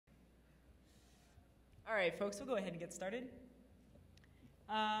All right, folks, we'll go ahead and get started.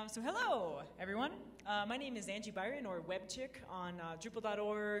 So hello, everyone. My name is Angie Byron, or WebChick, on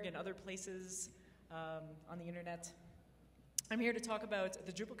Drupal.org and other places on the internet. I'm here to talk about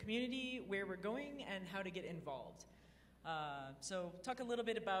the Drupal community, where we're going, and how to get involved. So talk a little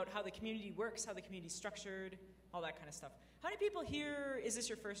bit about how the community works, how the community's structured, all that kind of stuff. How many people here, is this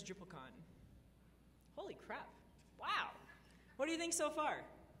your first DrupalCon? Holy crap. Wow. What do you think so far?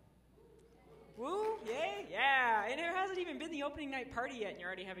 Woo? Yay? Yeah. And there hasn't even been the opening night party yet, and you're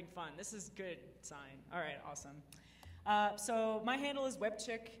already having fun. This is a good sign. All right, awesome. So my handle is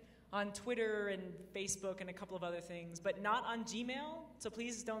WebChick on Twitter and Facebook and a couple of other things, but not on Gmail. So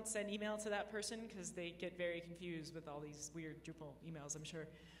please don't send email to that person, because they get very confused with all these weird Drupal emails, I'm sure.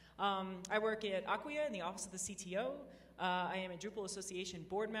 I work at Acquia in the office of the CTO. I am a Drupal Association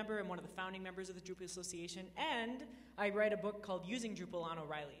board member and one of the founding members of the Drupal Association, and I write a book called Using Drupal on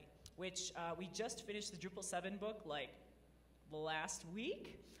O'Reilly, which we just finished the Drupal 7 book like last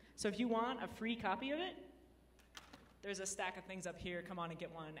week. So if you want a free copy of it, there's a stack of things up here. Come on and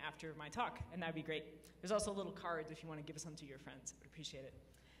get one after my talk, and that'd be great. There's also little cards if you want to give some to your friends. I'd appreciate it.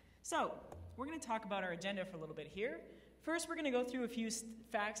 So we're going to talk about our agenda for a little bit here. First, we're going to go through a few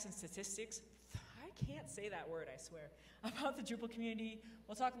facts and statistics. I can't say that word, I swear, about the Drupal community.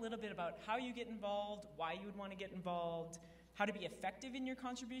 We'll talk a little bit about how you get involved, why you would want to get involved, how to be effective in your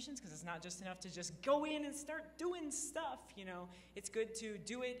contributions, because it's not just enough to just go in and start doing stuff. You know, it's good to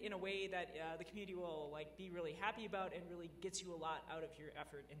do it in a way that the community will be really happy about and really gets you a lot out of your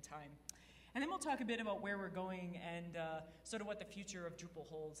effort and time. And then we'll talk a bit about where we're going and sort of what the future of Drupal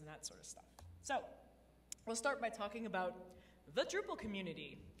holds and that sort of stuff. So we'll start by talking about the Drupal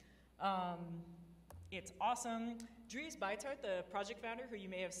community. It's awesome. Dries Buytaert, the project founder, who you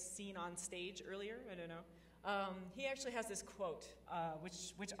may have seen on stage earlier, I don't know, he actually has this quote,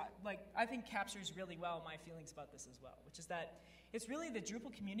 which I think captures really well my feelings about this as well, which is that it's really the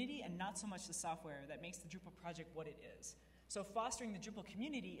Drupal community and not so much the software that makes the Drupal project what it is. So fostering the Drupal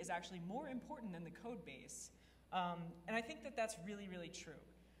community is actually more important than the code base. And I think that that's really, really true.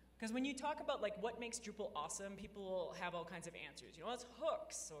 Because when you talk about what makes Drupal awesome, people will have all kinds of answers. You know, it's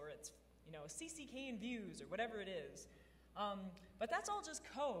hooks, or it's CCK and views, or whatever it is. But that's all just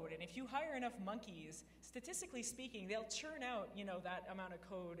code, and if you hire enough monkeys, statistically speaking, they'll churn out, that amount of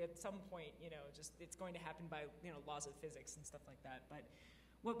code at some point, just it's going to happen by, laws of physics and stuff like that. But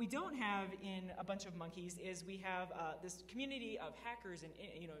what we don't have in a bunch of monkeys is we have this community of hackers and,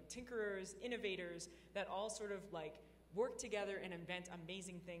 tinkerers, innovators that all sort of work together and invent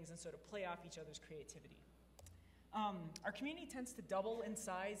amazing things and sort of play off each other's creativity. Our community tends to double in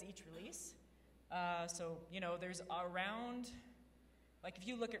size each release. So, there's around, if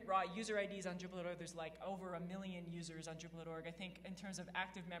you look at raw user IDs on Drupal.org, there's over 1 million users on Drupal.org. I think in terms of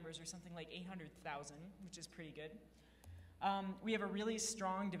active members, there's something like 800,000, which is pretty good. We have a really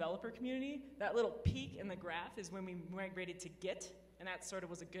strong developer community. That little peak in the graph is when we migrated to Git, and that sort of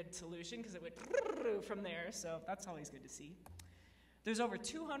was a good solution because it went from there, so that's always good to see. There's over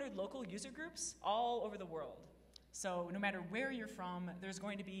 200 local user groups all over the world. So no matter where you're from, there's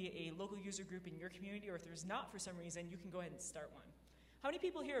going to be a local user group in your community, or if there's not for some reason, you can go ahead and start one. How many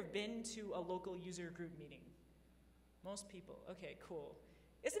people here have been to a local user group meeting? Most people. Okay, cool.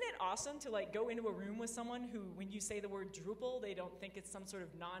 Isn't it awesome to go into a room with someone who, when you say the word Drupal, they don't think it's some sort of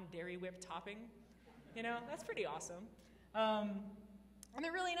non-dairy whip topping? That's pretty awesome. And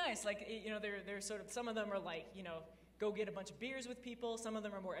they're really nice. They're sort of, some of them are go get a bunch of beers with people. Some of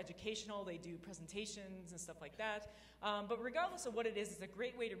them are more educational. They do presentations and stuff like that. But regardless of what it is, it's a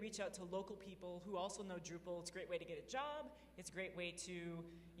great way to reach out to local people who also know Drupal. It's a great way to get a job. It's a great way to,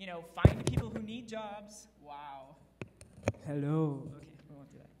 find people who need jobs. Wow. Hello. Okay, I won't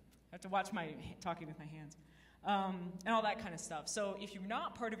do that. I have to watch my talking with my hands. And all that kind of stuff. So if you're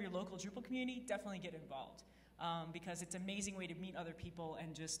not part of your local Drupal community, definitely get involved. Because it's an amazing way to meet other people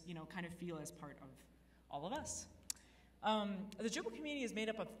and just, kind of feel as part of all of us. The Drupal community is made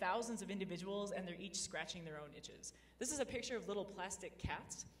up of thousands of individuals, and they're each scratching their own itches. This is a picture of little plastic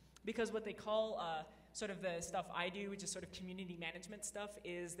cats, because what they call sort of the stuff I do, which is sort of community management stuff,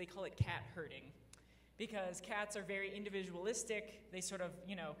 is they call it cat herding. Because cats are very individualistic, they sort of,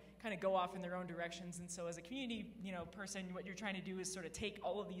 kind of go off in their own directions, and so as a community, person, what you're trying to do is sort of take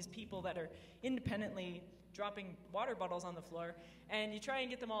all of these people that are independently dropping water bottles on the floor, and you try and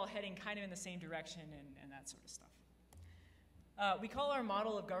get them all heading kind of in the same direction and that sort of stuff. We call our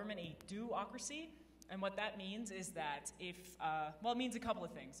model of government a do-ocracy, and what that means is that if, it means a couple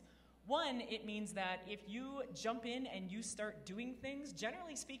of things. One, it means that if you jump in and you start doing things,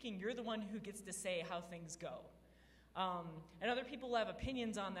 generally speaking, you're the one who gets to say how things go. And other people have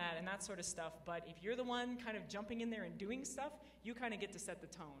opinions on that and that sort of stuff, but if you're the one kind of jumping in there and doing stuff, you kind of get to set the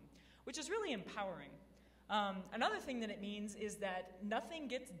tone, which is really empowering. Another thing that it means is that nothing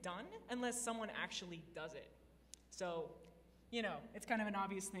gets done unless someone actually does it. So, you know, it's kind of an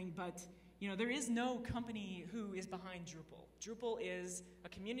obvious thing, but you know, there is no company who is behind Drupal. Drupal is a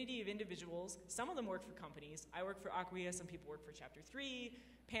community of individuals. Some of them work for companies. I work for Acquia, some people work for Chapter 3,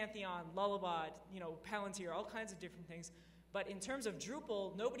 Pantheon, Lullabot, you know, Palantir, all kinds of different things. But in terms of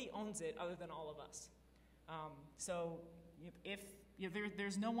Drupal, nobody owns it other than all of us. So if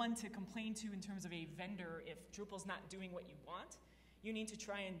there's no one to complain to in terms of a vendor if Drupal's not doing what you want, you need to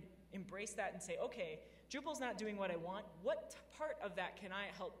try and embrace that and say, okay, Drupal's not doing what I want. What part of that can I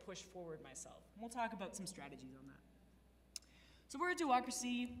help push forward myself? And we'll talk about some strategies on that. So we're a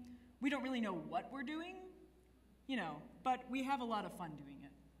duocracy. We don't really know what we're doing, you know, but we have a lot of fun doing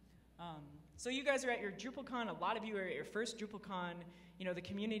it. So you guys are at your DrupalCon. A lot of you are at your first DrupalCon. You know, the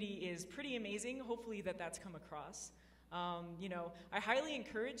community is pretty amazing. Hopefully that's come across. You know, I highly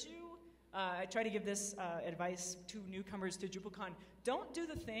encourage you. I try to give this advice to newcomers to DrupalCon. Don't do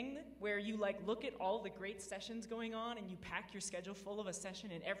the thing where you like look at all the great sessions going on and you pack your schedule full of a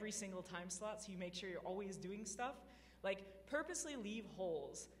session in every single time slot so you make sure you're always doing stuff. Like, purposely leave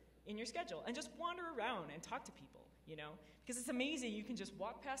holes in your schedule and just wander around and talk to people, you know? Because it's amazing. You can just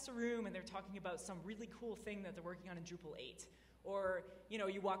walk past a room and they're talking about some really cool thing that they're working on in Drupal 8. Or, you know,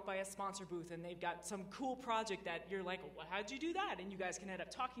 you walk by a sponsor booth and they've got some cool project that you're like, well, how'd you do that? And you guys can end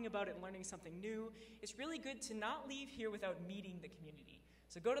up talking about it and learning something new. It's really good to not leave here without meeting the community.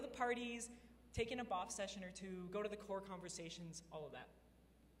 So go to the parties, take in a BOF session or two, go to the core conversations, all of that.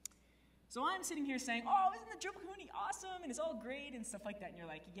 So I'm sitting here saying, oh, isn't the Drupal community awesome? And it's all great and stuff like that. And you're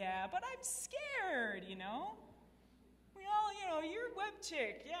like, yeah, but I'm scared, you know? We all, you know, you're a web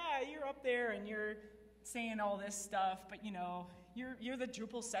chick. Yeah, you're up there and you're saying all this stuff, but you know, you're the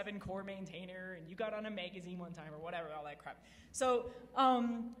Drupal 7 core maintainer and you got on a magazine one time or whatever, all that crap. So,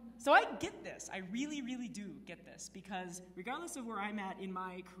 so I get this. I really, really do get this because regardless of where I'm at in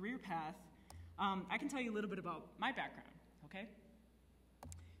my career path, I can tell you a little bit about my background, okay?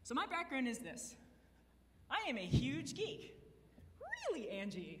 So my background is this. I am a huge geek. Really,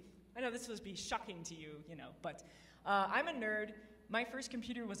 Angie? I know this will be shocking to you, you know, but I'm a nerd. My first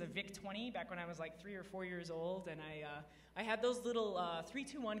computer was a VIC-20 back when I was like 3 or 4 years old, and I had those little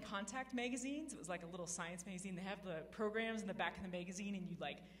 321 contact magazines. It was like a little science magazine. They have the programs in the back of the magazine, and you'd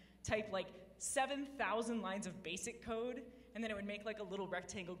like type like 7,000 lines of basic code, and then it would make like a little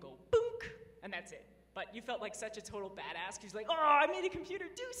rectangle go boonk, and that's it. But you felt like such a total badass, because you're like, oh, I made a computer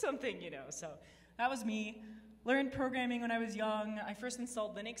do something, you know. So that was me. Learned programming when I was young. I first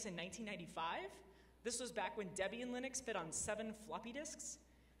installed Linux in 1995. This was back when Debian Linux fit on 7 floppy disks.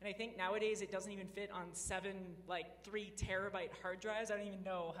 And I think nowadays it doesn't even fit on 7, like 3 terabyte hard drives. I don't even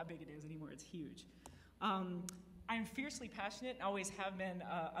know how big it is anymore. It's huge. I'm fiercely passionate, and always have been,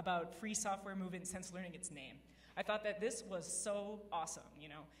 about free software movement since learning its name. I thought that this was so awesome, you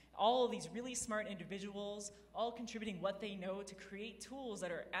know. All of these really smart individuals, all contributing what they know to create tools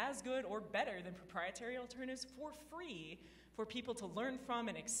that are as good or better than proprietary alternatives for free, for people to learn from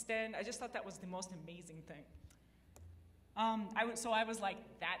and extend. I just thought that was the most amazing thing. So I was like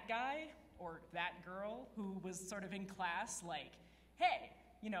that guy or that girl who was sort of in class like, hey,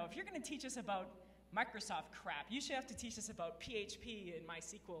 you know, if you're going to teach us about Microsoft crap, you should have to teach us about PHP and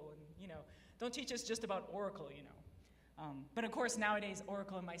MySQL, and, you know, don't teach us just about Oracle, you know. But of course, nowadays,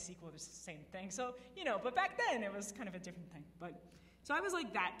 Oracle and MySQL is the same thing. So, you know, but back then it was kind of a different thing. So I was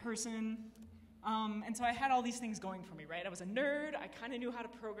like that person. And so I had all these things going for me, right? I was a nerd. I kind of knew how to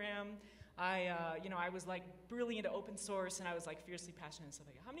program. You know, I was like really into open source, and I was like fiercely passionate and stuff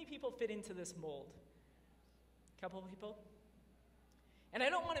like that. How many people fit into this mold? A couple of people? And I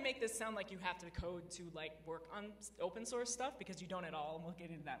don't want to make this sound like you have to code to like work on open source stuff, because you don't at all, and we'll get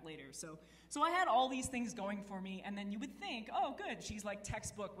into that later. So I had all these things going for me, and then you would think, oh, good, she's like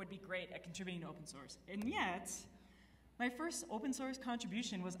textbook, would be great at contributing to open source. And yet, my first open source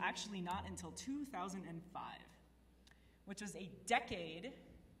contribution was actually not until 2005, which was a decade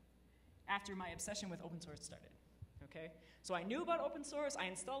after my obsession with open source started, okay? So I knew about open source, I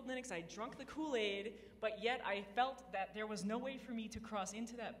installed Linux, I drank the Kool-Aid, but yet I felt that there was no way for me to cross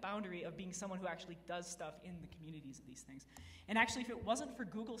into that boundary of being someone who actually does stuff in the communities of these things. And actually, if it wasn't for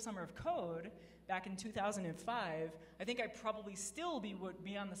Google Summer of Code back in 2005, I think I probably still would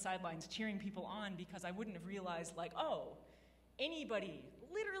be on the sidelines cheering people on, because I wouldn't have realized, like, oh, anybody,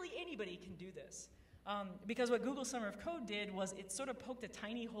 literally anybody can do this. Because what Google Summer of Code did was it sort of poked a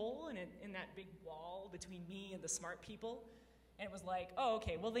tiny hole in that big wall between me and the smart people. And it was like, oh,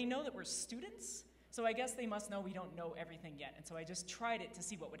 okay, well, they know that we're students, So I guess they must know we don't know everything yet. And so I just tried it to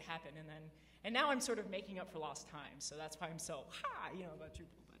see what would happen. And now I'm sort of making up for lost time. So that's why I'm so, about Drupal.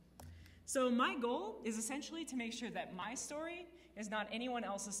 So my goal is essentially to make sure that my story is not anyone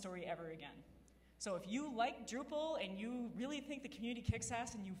else's story ever again. So if you like Drupal and you really think the community kicks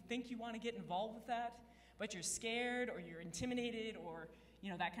ass and you think you want to get involved with that, but you're scared or you're intimidated or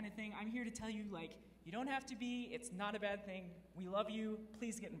that kind of thing, I'm here to tell you, you don't have to be. It's not a bad thing. We love you.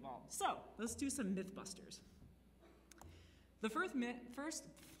 Please get involved. So let's do some myth busters. The first myth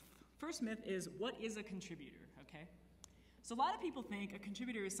is, what is a contributor, okay? So a lot of people think a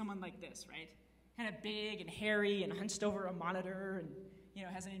contributor is someone like this, right? Kind of big and hairy and hunched over a monitor and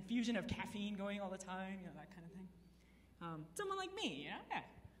has an infusion of caffeine going all the time, that kind of thing. Someone like me,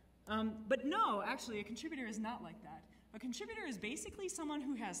 yeah. But no, actually, a contributor is not like that. A contributor is basically someone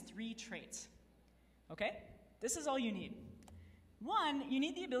who has 3 traits, okay? This is all you need. 1, you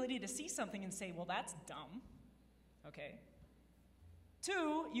need the ability to see something and say, well, that's dumb, okay?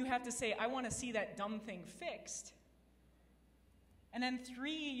 2, you have to say, I want to see that dumb thing fixed. And then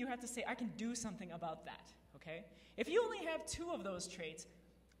 3, you have to say, I can do something about that, okay? If you only have 2 of those traits,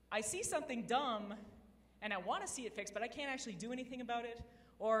 I see something dumb, and I want to see it fixed, but I can't actually do anything about it,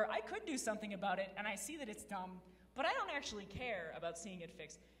 or I could do something about it, and I see that it's dumb, but I don't actually care about seeing it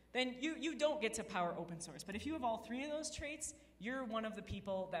fixed, then you don't get to power open source. But if you have all 3 of those traits, you're one of the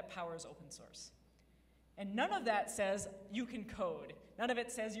people that powers open source. And none of that says you can code. None of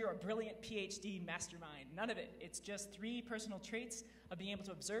it says you're a brilliant PhD mastermind. None of it. It's just 3 personal traits of being able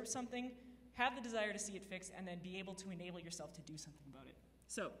to observe something, have the desire to see it fixed, and then be able to enable yourself to do something about it.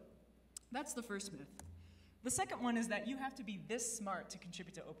 So that's the first myth. The second one is that you have to be this smart to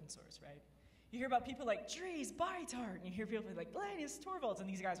contribute to open source, right? You hear about people like Dries Buytaert, and you hear people like Linus Torvalds, and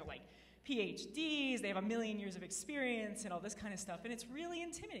these guys are like PhDs, they have 1 million years of experience and all this kind of stuff, and it's really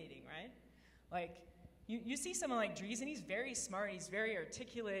intimidating, right? Like, you see someone like Dries, and he's very smart, he's very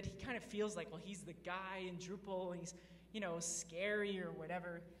articulate, he kind of feels like, well, he's the guy in Drupal, he's, scary or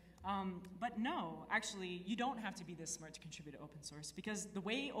whatever. But no, actually, you don't have to be this smart to contribute to open source, because the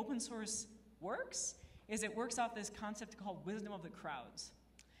way open source works is it works off this concept called wisdom of the crowds.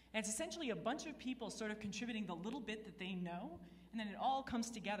 And it's essentially a bunch of people sort of contributing the little bit that they know, and then it all comes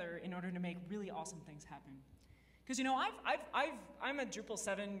together in order to make really awesome things happen. Because I'm a Drupal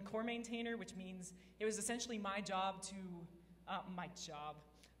 7 core maintainer, which means it was essentially my job to,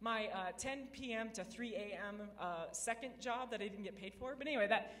 my 10 p.m. to 3 a.m. Second job that I didn't get paid for. But anyway,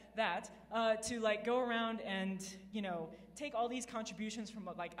 to go around and take all these contributions from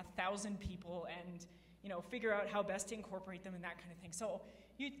 1,000 people and figure out how best to incorporate them and that kind of thing. So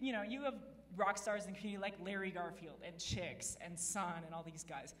you have rock stars in the community like Larry Garfield and Chix and Sun and all these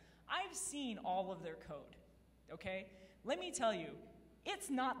guys. I've seen all of their code, okay? Let me tell you, it's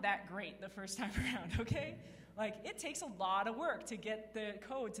not that great the first time around, okay? It takes a lot of work to get the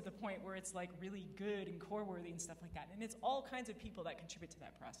code to the point where it's really good and core-worthy and stuff like that. And it's all kinds of people that contribute to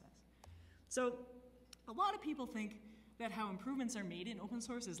that process. So a lot of people think that how improvements are made in open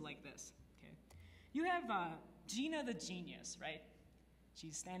source is like this, okay? You have Gina the genius, right?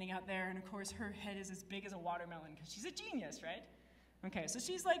 She's standing out there, and of course her head is as big as a watermelon because she's a genius, right? Okay, so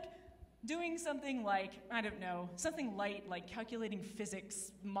she's doing something I don't know, something light like calculating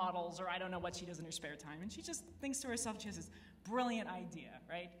physics models, or I don't know what she does in her spare time. And she just thinks to herself, she has this brilliant idea,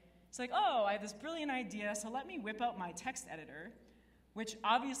 right? It's oh, I have this brilliant idea, so let me whip out my text editor, which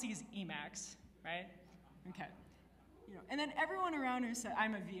obviously is Emacs, right? Okay. And then everyone around her said,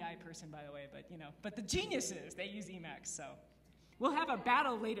 I'm a VI person, by the way, but the geniuses, they use Emacs, so. We'll have a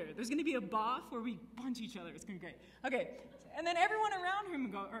battle later. There's going to be a BOF where we punch each other. It's going to be great. Okay, and then everyone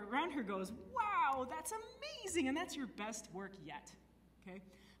around her goes, wow, that's amazing, and that's your best work yet. Okay?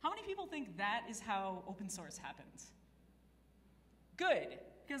 How many people think that is how open source happens? Good,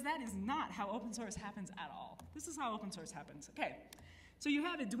 because that is not how open source happens at all. This is how open source happens. Okay, so you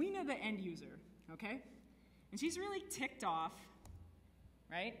have Edwina, the end user, okay? And she's really ticked off,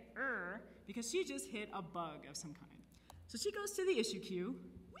 right? Because she just hit a bug of some kind. So she goes to the issue queue,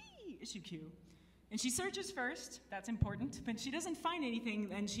 issue queue, and she searches first, that's important, but she doesn't find anything,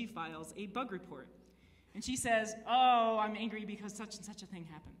 then she files a bug report. And she says, oh, I'm angry because such and such a thing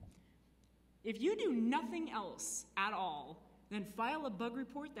happened. If you do nothing else at all than file a bug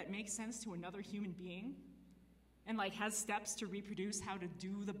report that makes sense to another human being, and has steps to reproduce how to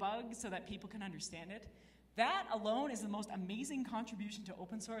do the bug so that people can understand it, that alone is the most amazing contribution to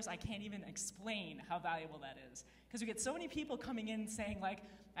open source. I can't even explain how valuable that is. Because we get so many people coming in saying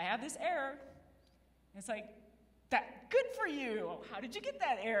I have this error. And it's that good for you. How did you get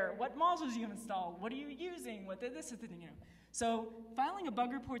that error? What modules you installed? What are you using? What this is the thing, So filing a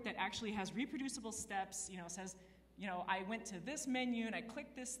bug report that actually has reproducible steps, says, I went to this menu and I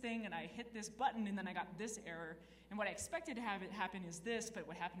clicked this thing and I hit this button and then I got this error. And what I expected to have it happen is this, but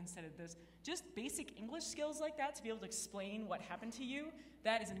what happened instead of this. Just basic English skills like that to be able to explain what happened to you,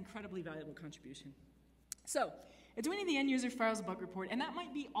 that is an incredibly valuable contribution. So, doing the end user files a bug report, and that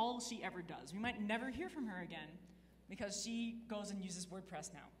might be all she ever does. We might never hear from her again because she goes and uses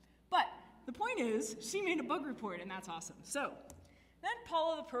WordPress now. But the point is, she made a bug report, and that's awesome. So, then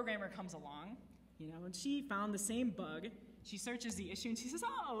Paula the programmer comes along, and she found the same bug. She searches the issue, and she says,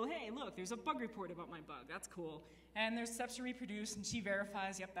 oh, hey, look, there's a bug report about my bug. That's cool. And there's steps to reproduce, and she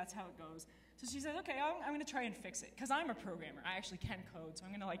verifies, yep, that's how it goes. So she says, okay, I'm going to try and fix it, because I'm a programmer. I actually can code, so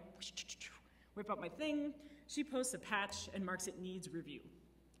I'm going to, whip up my thing. She posts a patch and marks it needs review.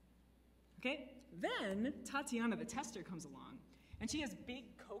 Okay? Then Tatiana, the tester, comes along, and she has big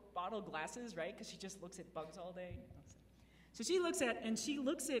Coke bottle glasses, right, because she just looks at bugs all day. So she looks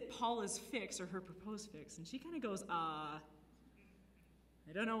at Paula's fix, or her proposed fix, and she kind of goes, I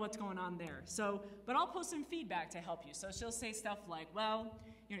don't know what's going on there. So, but I'll post some feedback to help you. So she'll say stuff like, well,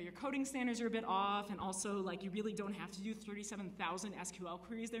 your coding standards are a bit off, and also, you really don't have to do 37,000 SQL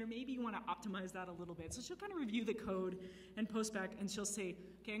queries there. Maybe you want to optimize that a little bit. So she'll kind of review the code and post back, and she'll say,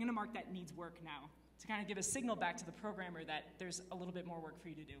 okay, I'm going to mark that needs work now, to kind of give a signal back to the programmer that there's a little bit more work for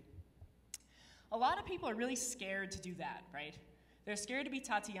you to do. A lot of people are really scared to do that, right? They're scared to be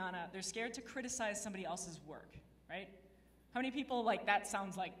Tatiana. They're scared to criticize somebody else's work, right? How many people, that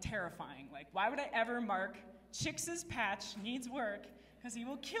sounds terrifying? Why would I ever mark Chix's patch needs work because he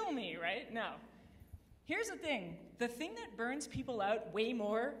will kill me, right? No. Here's the thing that burns people out way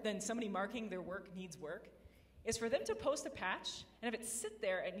more than somebody marking their work needs work is for them to post a patch, and if it sits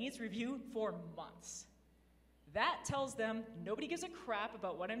there, it needs review for months. That tells them nobody gives a crap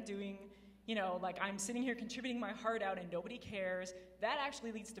about what I'm doing. I'm sitting here contributing my heart out and nobody cares. That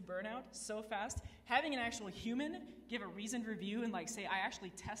actually leads to burnout so fast. Having an actual human give a reasoned review and say, I actually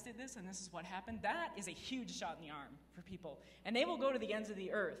tested this and this is what happened, that is a huge shot in the arm for people. And they will go to the ends of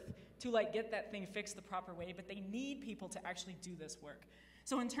the earth to get that thing fixed the proper way, but they need people to actually do this work.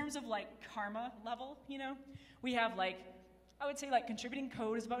 So in terms of karma level, we have I would say contributing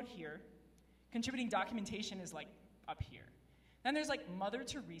code is about here. Contributing documentation is up here. Then there's Mother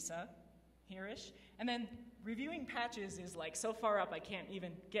Teresa, here-ish, and then reviewing patches is so far up I can't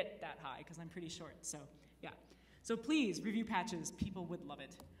even get that high because I'm pretty short, so yeah. So please, review patches, people would love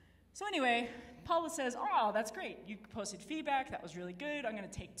it. So anyway, Paula says, oh, that's great, you posted feedback, that was really good, I'm going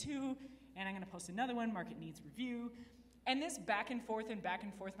to take 2, and I'm going to post another one, mark it needs review, and this back and forth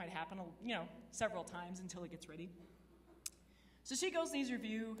might happen, several times until it gets ready. So she goes needs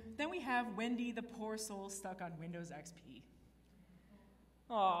review, then we have Wendy, the poor soul stuck on Windows XP.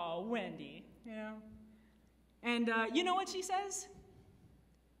 Oh, Wendy, And you know what she says?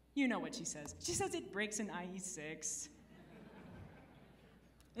 You know what she says. She says it breaks in IE6.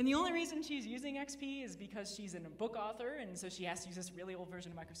 And the only reason she's using XP is because she's a book author, and so she has to use this really old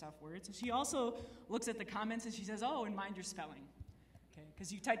version of Microsoft Word. So she also looks at the comments and she says, oh, and mind your spelling. Okay,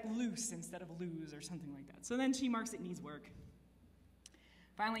 because you type loose instead of lose or something like that. So then she marks it needs work.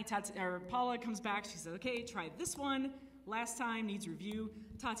 Finally, Paula comes back, she says, okay, try this one. Last time, needs review.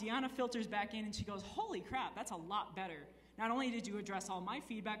 Tatiana filters back in and she goes, holy crap, that's a lot better. Not only did you address all my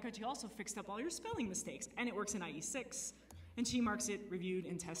feedback, but you also fixed up all your spelling mistakes. And it works in IE6. And she marks it reviewed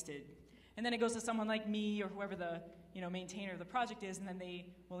and tested. And then it goes to someone like me or whoever the maintainer of the project is, and then they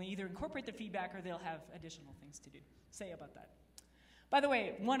will either incorporate the feedback or they'll have additional things to say about that. By the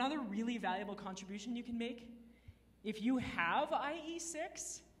way, one other really valuable contribution you can make, if you have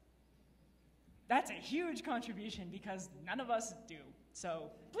IE6, that's a huge contribution because none of us do.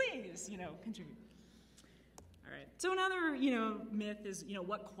 So please, contribute. All right. So another, myth is,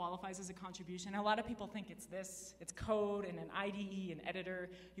 what qualifies as a contribution. A lot of people think it's this. It's code and an IDE, an editor.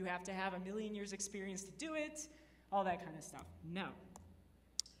 You have to have 1,000,000 years experience to do it, all that kind of stuff. No.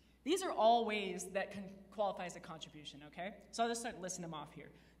 These are all ways that can qualify as a contribution, okay? So I'll just start listing them off here.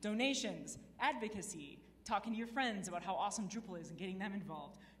 Donations, advocacy, talking to your friends about how awesome Drupal is and getting them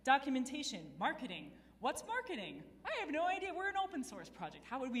involved. Documentation, marketing. What's marketing? I have no idea. We're an open source project.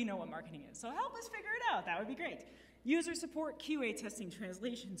 How would we know what marketing is? So help us figure it out. That would be great. User support, QA testing,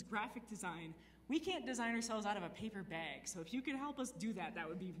 translations, graphic design. We can't design ourselves out of a paper bag. So if you could help us do that, that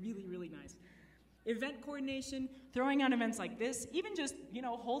would be really, really nice. Event coordination, throwing on events like this, even just,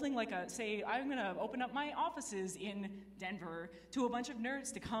 holding say, I'm gonna open up my offices in Denver to a bunch of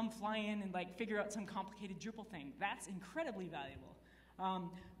nerds to come fly in and figure out some complicated Drupal thing. That's incredibly valuable.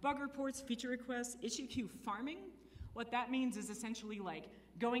 Bug reports, feature requests, issue queue farming. What that means is essentially like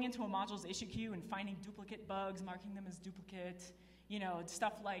going into a module's issue queue and finding duplicate bugs, marking them as duplicate, you know,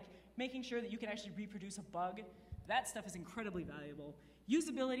 stuff like making sure that you can actually reproduce a bug. That stuff is incredibly valuable.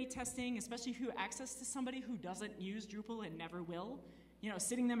 Usability testing, especially if you have access to somebody who doesn't use Drupal and never will. You know,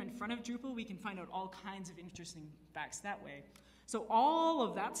 sitting them in front of Drupal, we can find out all kinds of interesting facts that way. So all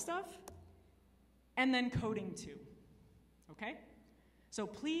of that stuff, and then coding too, okay? So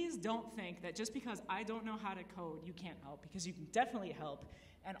please don't think that just because I don't know how to code, you can't help, because you can definitely help.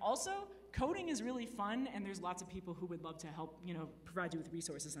 And also, coding is really fun, and there's lots of people who would love to help, you know, provide you with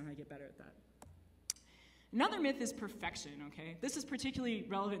resources on how to get better at that. Another myth is perfection, okay? This is particularly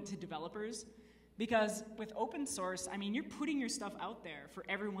relevant to developers, because with open source, I mean, you're putting your stuff out there for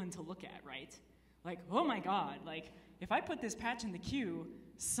everyone to look at, right? Like, oh my God, like, if I put this patch in the queue,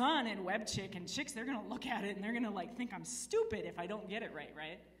 Sun and WebChick and Chicks, they're gonna look at it and they're gonna like think I'm stupid if I don't get it right,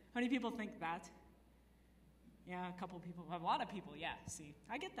 right? How many people think that? Yeah, a couple people, a lot of people, yeah, see,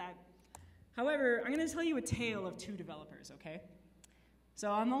 I get that. However, I'm gonna tell you a tale of two developers, okay?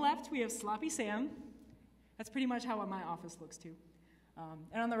 So on the left, we have Sloppy Sam. That's pretty much how my office looks too.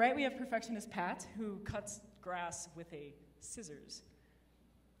 And on the right, we have Perfectionist Pat, who cuts grass with a scissors,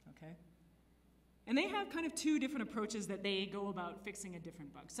 okay? And they have kind of two different approaches that they go about fixing a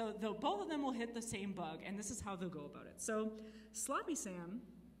different bug. So both of them will hit the same bug, and this is how they'll go about it. So Sloppy Sam,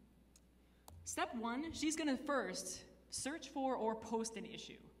 step one, she's gonna first search for or post an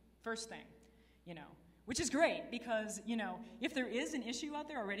issue, first thing, you know, which is great because, you know, if there is an issue out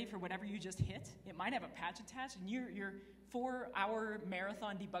there already for whatever you just hit, it might have a patch attached, and your 4-hour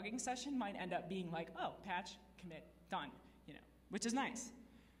marathon debugging session might end up being like, oh, patch, commit, done, you know, which is nice.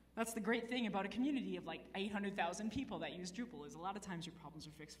 That's the great thing about a community of like 800,000 people that use Drupal, is a lot of times your problems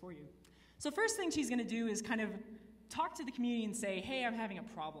are fixed for you. So first thing she's gonna do is kind of talk to the community and say, hey, I'm having a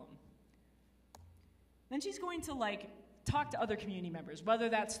problem. Then she's going to like talk to other community members, whether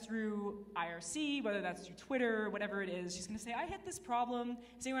that's through IRC, whether that's through Twitter, whatever it is. She's gonna say, I hit this problem.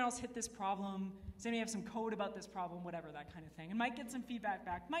 Does anyone else hit this problem? Does anyone have some code about this problem? Whatever, that kind of thing. And might get some feedback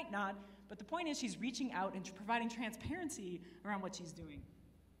back, might not, but the point is she's reaching out and providing transparency around what she's doing.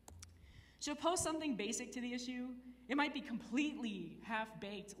 She'll post something basic to the issue. It might be completely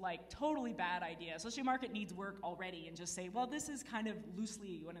half-baked, like totally bad idea. So she'll mark it needs work already and just say, well, this is kind of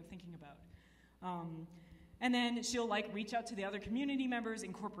loosely what I'm thinking about. And then she'll like reach out to the other community members,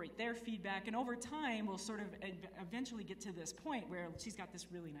 incorporate their feedback, and over time we'll sort of eventually get to this point where she's got this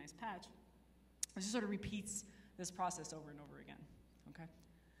really nice patch. And she sort of repeats this process over and over again, okay?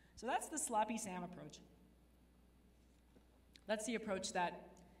 So that's the Sloppy Sam approach. That's the approach that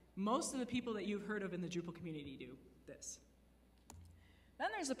most of the people that you've heard of in the Drupal community do this. Then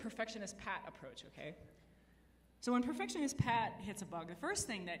there's the Perfectionist Pat approach, okay? So when Perfectionist Pat hits a bug, the first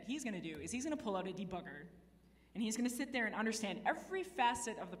thing that he's gonna do is he's gonna pull out a debugger, and he's gonna sit there and understand every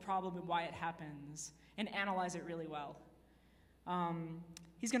facet of the problem and why it happens, and analyze it really well.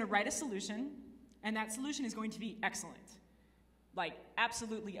 He's gonna write a solution, and that solution is going to be excellent. Like,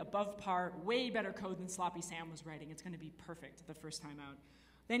 absolutely above par, way better code than Sloppy Sam was writing. It's gonna be perfect the first time out.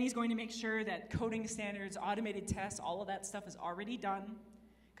 Then he's going to make sure that coding standards, automated tests, all of that stuff is already done,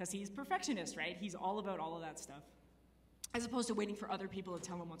 because he's perfectionist, right? He's all about all of that stuff, as opposed to waiting for other people to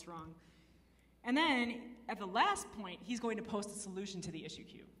tell him what's wrong. And then, at the last point, he's going to post a solution to the issue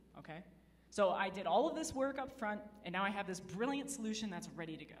queue, okay? So I did all of this work up front, and now I have this brilliant solution that's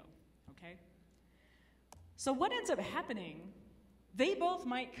ready to go, okay? So what ends up happening, they both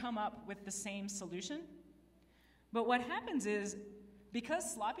might come up with the same solution, but what happens is,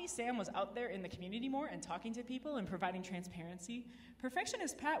 because Sloppy Sam was out there in the community more and talking to people and providing transparency,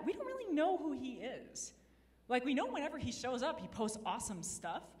 Perfectionist Pat, we don't really know who he is. Like, we know whenever he shows up, he posts awesome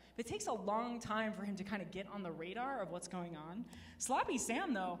stuff, but it takes a long time for him to kind of get on the radar of what's going on. Sloppy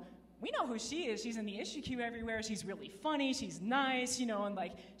Sam, though, we know who she is. She's in the issue queue everywhere. She's really funny. She's nice, you know, and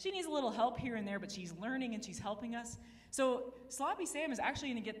like, she needs a little help here and there, but she's learning and she's helping us. So Sloppy Sam is actually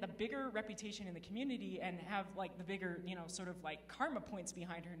going to get the bigger reputation in the community and have like the bigger, you know, sort of like karma points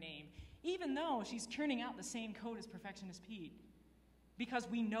behind her name, even though she's churning out the same code as Perfectionist Pete, because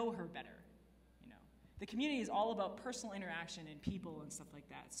we know her better. You know, the community is all about personal interaction and people and stuff like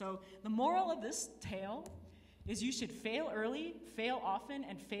that. So the moral of this tale is you should fail early, fail often,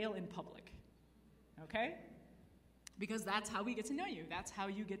 and fail in public. Okay? Because that's how we get to know you. That's how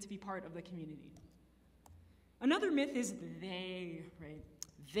you get to be part of the community. Another myth is they, right?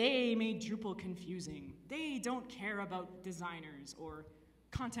 They made Drupal confusing. They don't care about designers or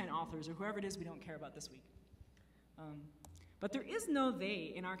content authors or whoever it is we don't care about this week. But there is no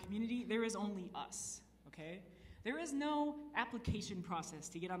they in our community. There is only us, okay? There is no application process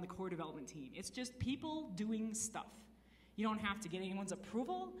to get on the core development team. It's just people doing stuff. You don't have to get anyone's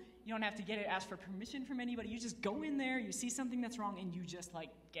approval. You don't have to ask for permission from anybody. You just go in there, you see something that's wrong, and you just like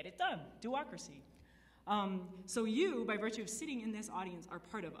get it done. Duocracy. So you, by virtue of sitting in this audience, are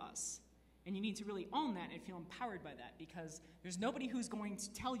part of us. And you need to really own that and feel empowered by that, because there's nobody who's going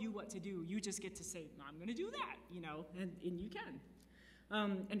to tell you what to do. You just get to say, no, I'm going to do that, you know, and you can.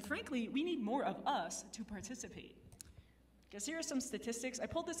 And frankly, we need more of us to participate. Because here are some statistics. I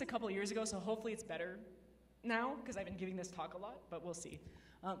pulled this a couple of years ago, so hopefully it's better now, because I've been giving this talk a lot, but we'll see.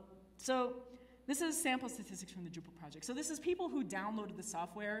 So this is sample statistics from the Drupal project. So this is people who downloaded the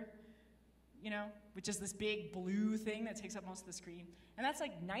software, you know, which is this big blue thing that takes up most of the screen. And that's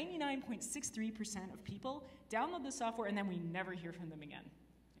like 99.63% of people download the software and then we never hear from them again.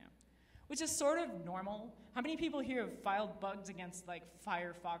 Yeah. Which is sort of normal. How many people here have filed bugs against like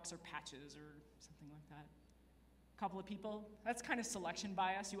Firefox or patches or something like that? A couple of people? That's kind of selection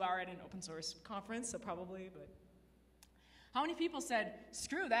bias. You are at an open source conference, so probably, but. How many people said,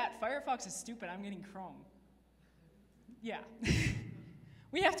 screw that, Firefox is stupid, I'm getting Chrome? Yeah.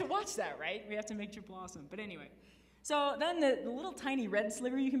 We have to watch that, right? We have to make Drupal awesome. But anyway. So then the little tiny red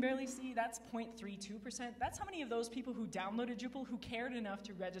sliver you can barely see, that's 0.32%. That's how many of those people who downloaded Drupal who cared enough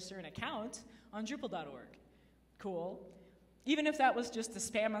to register an account on Drupal.org. Cool. Even if that was just to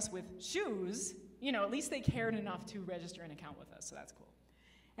spam us with shoes, you know, at least they cared enough to register an account with us, so that's cool.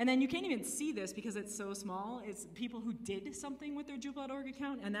 And then you can't even see this because it's so small. It's people who did something with their Drupal.org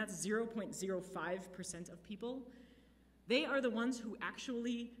account, and that's 0.05% of people. They are the ones who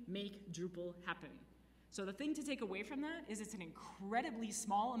actually make Drupal happen. So the thing to take away from that is it's an incredibly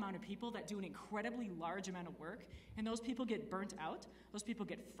small amount of people that do an incredibly large amount of work, and those people get burnt out, those people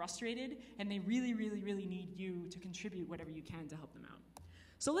get frustrated, and they really, really, really need you to contribute whatever you can to help them out.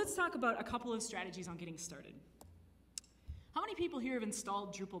 So let's talk about a couple of strategies on getting started. How many people here have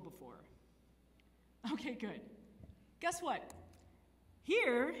installed Drupal before? Okay, good. Guess what?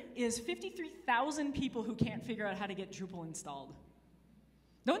 Here is 53,000 people who can't figure out how to get Drupal installed.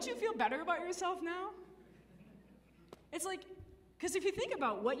 Don't you feel better about yourself now? It's like, because if you think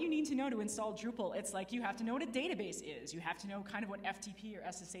about what you need to know to install Drupal, it's like you have to know what a database is. You have to know kind of what FTP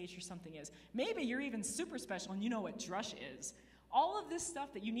or SSH or something is. Maybe you're even super special and you know what Drush is. All of this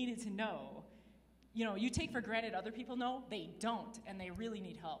stuff that you needed to know, you know, you take for granted other people know, they don't, and they really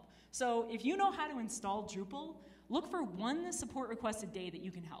need help. So if you know how to install Drupal, look for one support request a day that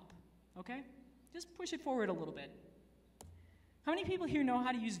you can help, okay? Just push it forward a little bit. How many people here know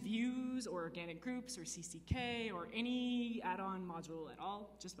how to use views or organic groups or CCK or any add-on module at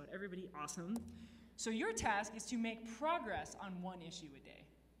all? Just about everybody, awesome. So your task is to make progress on one issue a day,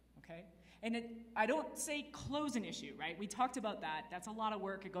 okay? And I don't say close an issue, right? We talked about that. That's a lot of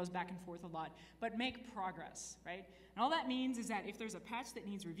work. It goes back and forth a lot. But make progress, right? And all that means is that if there's a patch that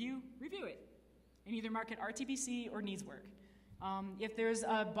needs review, review it. And either mark it RTBC or needs work. If there's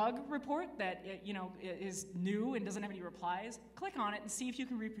a bug report that is new and doesn't have any replies, click on it and see if you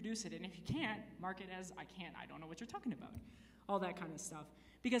can reproduce it. And if you can't, mark it as I can't. I don't know what you're talking about. All that kind of stuff.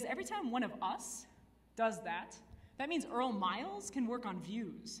 Because every time one of us does that, that means Earl Miles can work on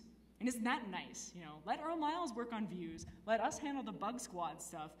views. And isn't that nice? You know, let Earl Miles work on views. Let us handle the bug squad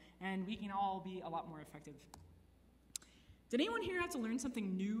stuff, and we can all be a lot more effective. Did anyone here have to learn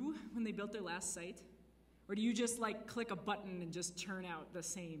something new when they built their last site? Or do you just like click a button and just churn out the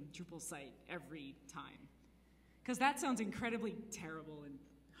same Drupal site every time? Because that sounds incredibly terrible and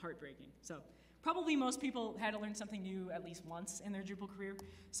heartbreaking. So probably most people had to learn something new at least once in their Drupal career.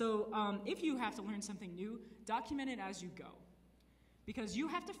 So if you have to learn something new, document it as you go. Because you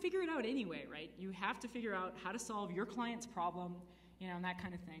have to figure it out anyway, right? You have to figure out how to solve your client's problem, you know, and that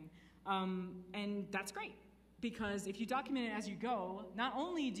kind of thing. And that's great. Because if you document it as you go, not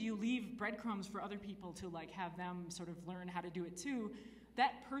only do you leave breadcrumbs for other people to like have them sort of learn how to do it too,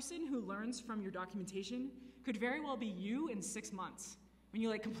 that person who learns from your documentation could very well be you in 6 months when you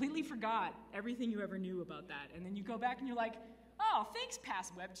like completely forgot everything you ever knew about that. And then you go back and you're like, oh, thanks,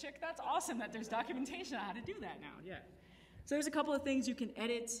 past web chick. That's awesome that there's documentation on how to do that now. Yeah. So there's a couple of things you can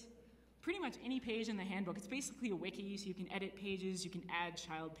edit. Pretty much any page in the handbook. It's basically a wiki, so you can edit pages, you can add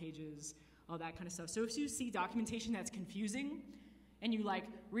child pages, all that kind of stuff. So if you see documentation that's confusing, and you like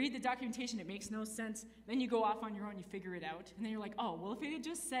read the documentation, it makes no sense, then you go off on your own, you figure it out, and then you're like, oh, well, if it had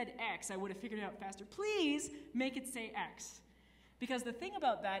just said X, I would have figured it out faster. Please make it say X. Because the thing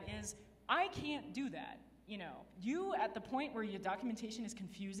about that is, I can't do that. You know, you at the point where your documentation is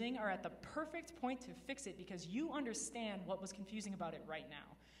confusing are at the perfect point to fix it because you understand what was confusing about it right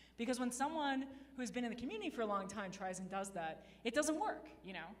now. Because when someone who's been in the community for a long time tries and does that, it doesn't work,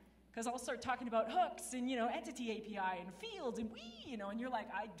 you know. Because I'll start talking about hooks and, entity API and fields and and you're like,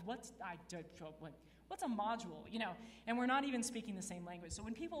 what's a module, And we're not even speaking the same language. So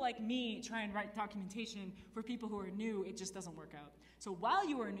when people like me try and write documentation for people who are new, it just doesn't work out. So while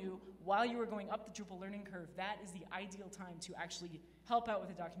you are new, while you are going up the Drupal learning curve, that is the ideal time to actually help out with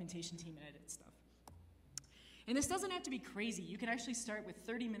the documentation team and edit stuff. And this doesn't have to be crazy. You can actually start with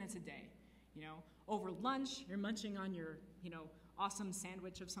 30 minutes a day. Over lunch, you're munching on your, awesome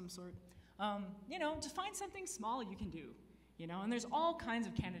sandwich of some sort. Just find something small you can do, and there's all kinds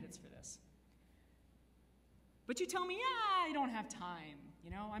of candidates for this. But you tell me, yeah, I don't have time,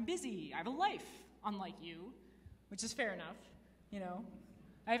 I'm busy, I have a life, unlike you, which is fair enough,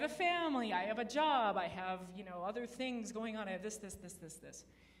 I have a family, I have a job, I have, other things going on, I have this.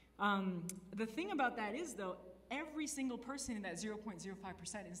 The thing about that is, though, every single person in that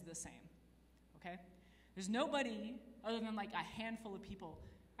 0.05% is the same, okay? There's nobody other than like a handful of people,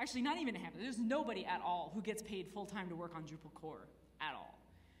 actually not even a handful, there's nobody at all who gets paid full-time to work on Drupal core at all.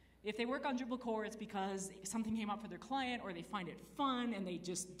 If they work on Drupal core, it's because something came up for their client or they find it fun and they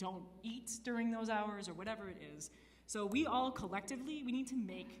just don't eat during those hours or whatever it is. So we all collectively, we need to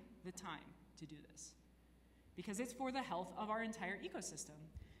make the time to do this because it's for the health of our entire ecosystem.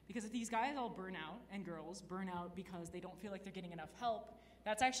 Because if these guys all burn out and girls burn out because they don't feel like they're getting enough help,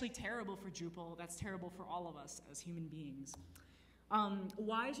 that's actually terrible for Drupal. That's terrible for all of us as human beings.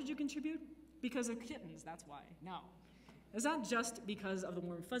 Why should you contribute? Because of kittens, that's why. No. It's not just because of the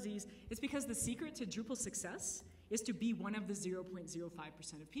warm fuzzies. It's because the secret to Drupal success is to be one of the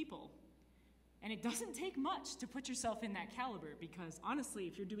 0.05% of people. And it doesn't take much to put yourself in that caliber because honestly,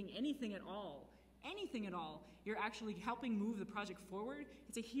 if you're doing anything at all, you're actually helping move the project forward,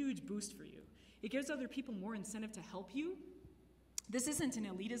 it's a huge boost for you. It gives other people more incentive to help you. This isn't an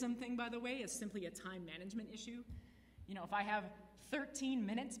elitism thing, by the way, it's simply a time management issue. If I have 13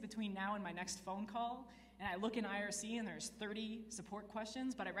 minutes between now and my next phone call, and I look in IRC and there's 30 support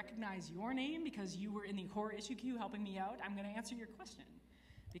questions, but I recognize your name because you were in the core issue queue helping me out, I'm gonna answer your question.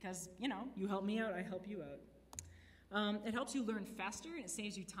 Because, you help me out, I help you out. It helps you learn faster and it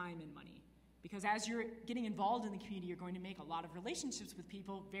saves you time and money. Because as you're getting involved in the community, you're going to make a lot of relationships with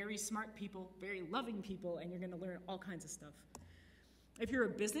people, very smart people, very loving people, and you're going to learn all kinds of stuff. If you're a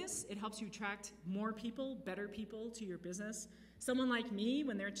business, it helps you attract more people, better people to your business. Someone like me,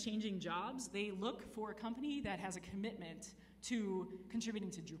 when they're changing jobs, they look for a company that has a commitment to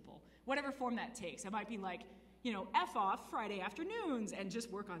contributing to Drupal, whatever form that takes. It might be like, F off Friday afternoons and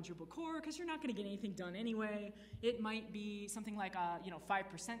just work on Drupal core because you're not going to get anything done anyway. It might be something like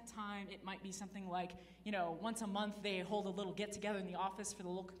 5% time. It might be something like, once a month they hold a little get together in the office for the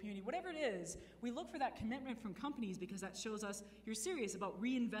local community. Whatever it is, we look for that commitment from companies because that shows us you're serious about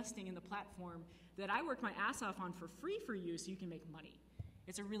reinvesting in the platform that I worked my ass off on for free for you so you can make money.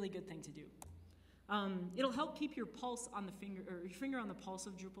 It's a really good thing to do. It'll help keep your pulse on the finger, or your finger on the pulse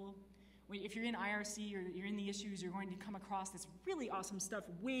of Drupal. If you're in IRC or you're in the issues, you're going to come across this really awesome stuff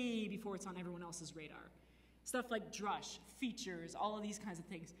way before it's on everyone else's radar. Stuff like Drush, features, all of these kinds of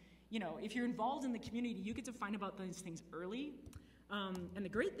things. If you're involved in the community, you get to find about these things early. And the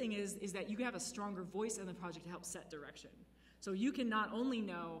great thing is that you have a stronger voice in the project to help set direction. So you can not only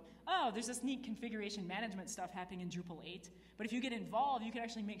know, oh, there's this neat configuration management stuff happening in Drupal 8, but if you get involved, you can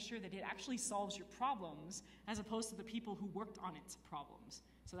actually make sure that it actually solves your problems as opposed to the people who worked on its problems.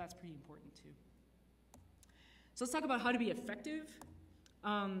 So that's pretty important too. So let's talk about how to be effective.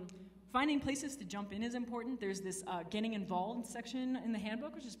 Finding places to jump in is important. There's this getting involved section in the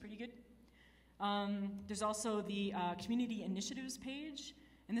handbook, which is pretty good. There's also the community initiatives page,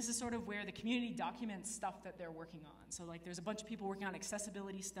 and this is sort of where the community documents stuff that they're working on. So like there's a bunch of people working on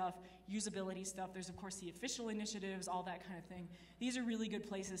accessibility stuff, usability stuff. There's of course the official initiatives, all that kind of thing. These are really good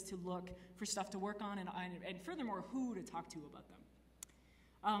places to look for stuff to work on and furthermore who to talk to about them.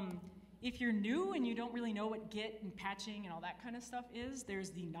 If you're new and you don't really know what Git and patching and all that kind of stuff is, there's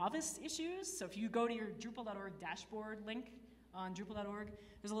the novice issues. So if you go to your Drupal.org dashboard link on Drupal.org,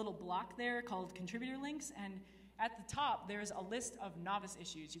 there's a little block there called contributor links, and at the top there's a list of novice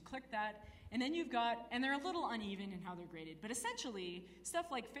issues. You click that, and then you've got, and they're a little uneven in how they're graded, but essentially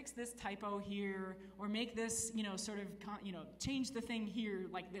stuff like fix this typo here, or make this, change the thing here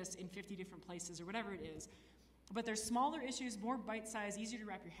like this in 50 different places, or whatever it is. But they're smaller issues, more bite-sized, easier to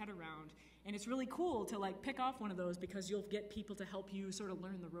wrap your head around. And it's really cool to like pick off one of those because you'll get people to help you sort of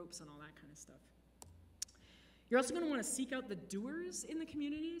learn the ropes and all that kind of stuff. You're also going to want to seek out the doers in the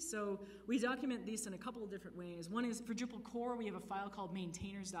community. So we document these in a couple of different ways. One is for Drupal core, we have a file called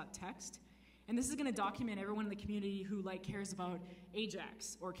maintainers.txt. And this is going to document everyone in the community who cares about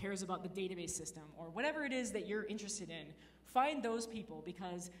Ajax or cares about the database system or whatever it is that you're interested in. Find those people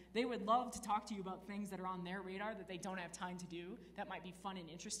because they would love to talk to you about things that are on their radar that they don't have time to do, that might be fun and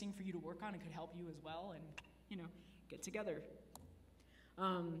interesting for you to work on and could help you as well, and, you know, get together.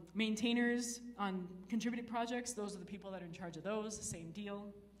 Maintainers on contributed projects, those are the people that are in charge of those, same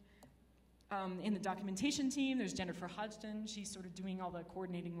deal. In the documentation team, there's Jennifer Hodgson. She's sort of doing all the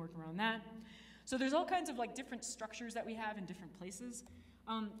coordinating work around that. So there's all kinds of like different structures that we have in different places.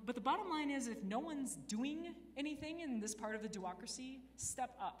 But the bottom line is, if no one's doing anything in this part of the duocracy,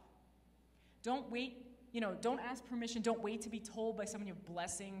 step up. Don't wait, you know, don't ask permission, don't wait to be told by someone you're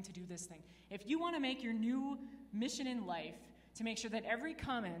blessing to do this thing. If you want to make your new mission in life to make sure that every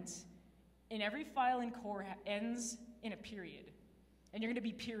comment in every file in core ends in a period, and you're going to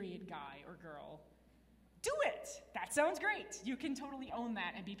be period guy or girl, do it. That sounds great. You can totally own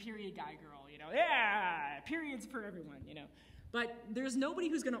that and be period guy girl, you know. Yeah, periods for everyone, you know. But there's nobody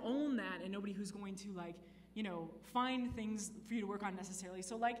who's going to own that and nobody who's going to, like, you know, find things for you to work on necessarily.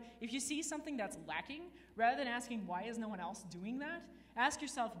 So, like, if you see something that's lacking, rather than asking why is no one else doing that, ask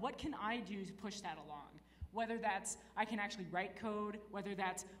yourself, what can I do to push that along? Whether that's I can actually write code, whether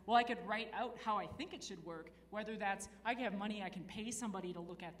that's, well, I could write out how I think it should work, whether that's I have money, I can pay somebody to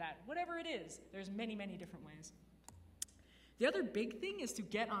look at that, whatever it is. There's many, many different ways. The other big thing is to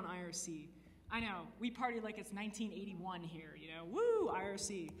get on IRC. I know, we party like it's 1981 here, you know, woo,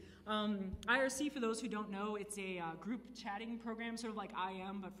 IRC. IRC, for those who don't know, it's a group chatting program, sort of like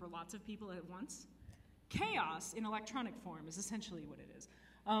IM, but for lots of people at once. Chaos in electronic form is essentially what it is.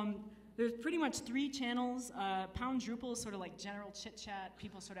 There's pretty much 3 channels. Pound Drupal is sort of like general chit-chat.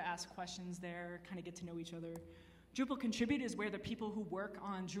 People sort of ask questions there, kind of get to know each other. Drupal Contribute is where the people who work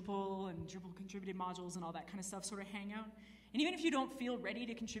on Drupal and Drupal contributed modules and all that kind of stuff sort of hang out. And even if you don't feel ready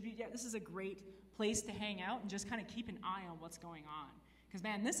to contribute yet, this is a great place to hang out and just kind of keep an eye on what's going on. Because,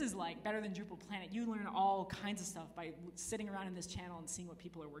 man, this is like better than Drupal Planet. You learn all kinds of stuff by sitting around in this channel and seeing what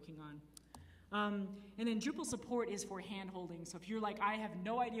people are working on. And then Drupal support is for hand-holding. So if you're like, I have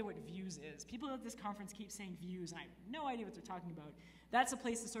no idea what views is. People at this conference keep saying views, and I have no idea what they're talking about. That's a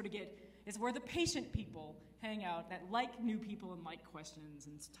place to sort of get, it's where the patient people hang out that like new people and like questions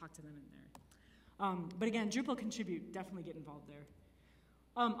and talk to them in there. But again, Drupal Contribute, definitely get involved there.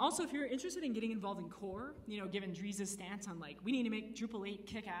 Also, if you're interested in getting involved in core, you know, given Dries' stance on like, we need to make Drupal 8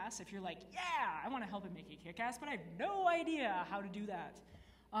 kick-ass, if you're like, yeah, I want to help it make it kick-ass, but I have no idea how to do that.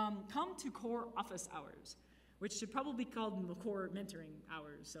 Come to core office hours, which should probably be called the core mentoring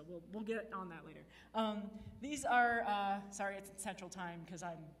hours, so we'll get on that later. These are, sorry, it's Central Time because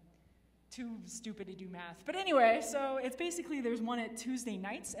I'm too stupid to do math. But anyway, so it's basically there's one at Tuesday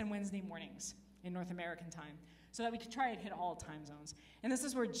nights and Wednesday mornings in North American time, so that we could try and hit all time zones. And this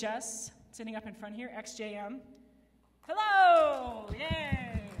is where Jess, sitting up in front here, XJM, hello,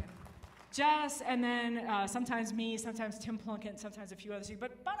 yay! Jess, and then sometimes me, sometimes Tim Plunkett, sometimes a few others.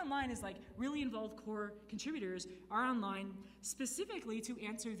 But bottom line is, like, really involved core contributors are online specifically to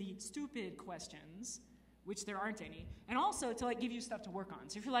answer the stupid questions, which there aren't any, and also to, like, give you stuff to work on.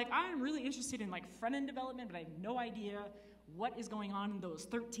 So if you're like, I'm really interested in, like, front-end development, but I have no idea what is going on in those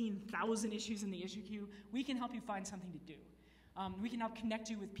 13,000 issues in the issue queue, we can help you find something to do. We can help connect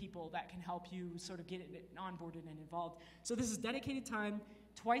you with people that can help you sort of get it onboarded and involved. So this is dedicated time,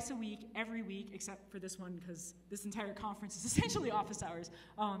 twice a week, every week, except for this one, because this entire conference is essentially office hours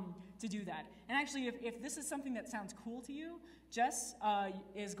to do that. And actually, if this is something that sounds cool to you, Jess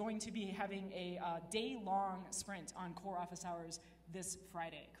is going to be having a day-long sprint on core office hours this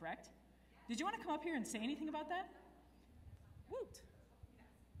Friday, correct? Did you want to come up here and say anything about that? Woot.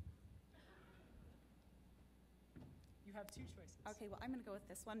 You have 2 choices. Okay, well, I'm going to go with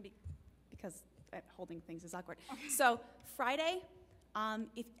this one because holding things is awkward. Okay. So Friday,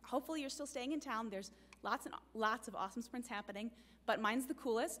 if hopefully you're still staying in town, there's lots and lots of awesome sprints happening, but mine's the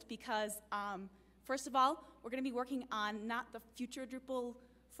coolest because, first of all, we're going to be working on not the future Drupal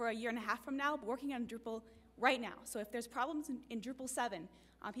for a year and a half from now, but working on Drupal right now. So if there's problems in Drupal 7,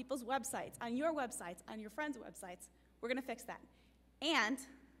 on people's websites, on your websites, on your friends' websites, we're going to fix that. And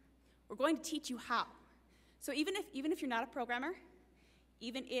we're going to teach you how. So even if you're not a programmer,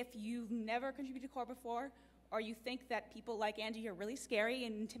 even if you've never contributed to core before, or you think that people like Angie are really scary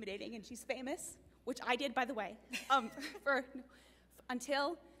and intimidating and she's famous, which I did, by the way,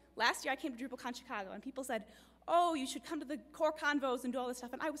 until last year I came to DrupalCon Chicago and people said, oh, you should come to the core convos and do all this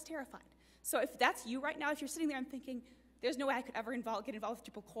stuff, and I was terrified. So if that's you right now, if you're sitting there and thinking, there's no way I could ever get involved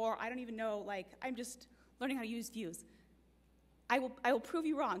with Drupal core, I don't even know, like, I'm just learning how to use views. I will prove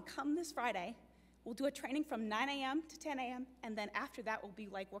you wrong. Come this Friday. We'll do a training from 9 a.m. to 10 a.m., and then after that, we'll be,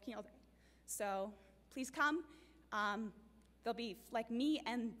 like, working all day. So please come. There'll be, like, me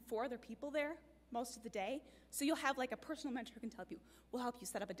and 4 other people there most of the day. So you'll have like a personal mentor who can help you. We'll help you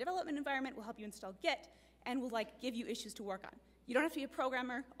set up a development environment, we'll help you install Git, and we'll like give you issues to work on. You don't have to be a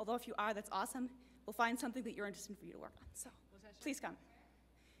programmer, although if you are, that's awesome. We'll find something that you're interested in for you to work on. So please come.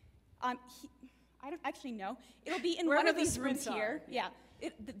 I don't actually know. It'll be in one of these rooms here. Yeah,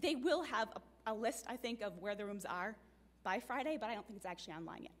 they will have a list, I think, of where the rooms are by Friday, but I don't think it's actually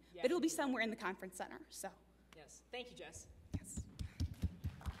online yet. Yeah, but it'll be somewhere in the conference center. So. Yes. Thank you, Jess. Yes.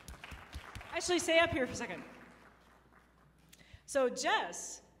 Actually, stay up here for a second. So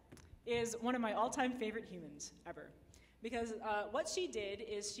Jess is one of my all-time favorite humans ever. Because what she did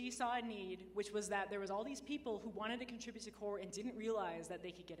is she saw a need, which was that there was all these people who wanted to contribute to core and didn't realize that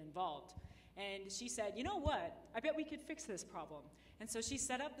they could get involved. And she said, you know what? I bet we could fix this problem. And so she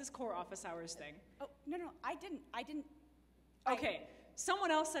set up this core office hours thing. Oh, no, I didn't. Okay,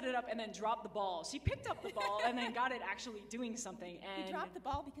 someone else set it up and then dropped the ball. She picked up the ball and then got it actually doing something. And he dropped the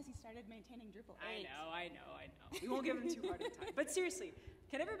ball because he started maintaining Drupal 8. I know. We won't give him too hard a time. But seriously,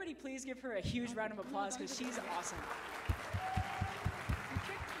 can everybody please give her a huge round of applause because she's awesome.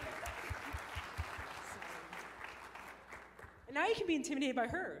 And now you can be intimidated by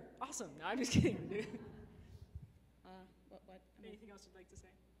her. Awesome. No, I'm just kidding. What? Anything else you'd like to say?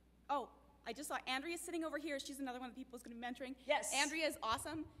 Oh, I just saw Andrea sitting over here. She's another one of the people who's going to be mentoring. Yes. Andrea is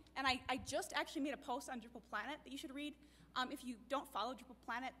awesome. And I just actually made a post on Drupal Planet that you should read. If you don't follow Drupal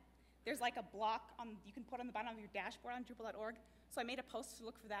Planet, there's like a block you can put on the bottom of your dashboard on Drupal.org. So I made a post to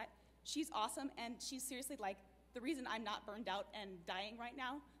look for that. She's awesome, and she's seriously like the reason I'm not burned out and dying right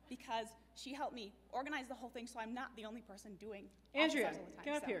now, because she helped me organize the whole thing so I'm not the only person doing Andrea, all the time.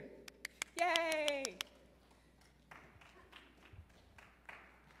 come up here. Yay!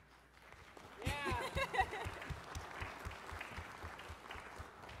 Yeah. Should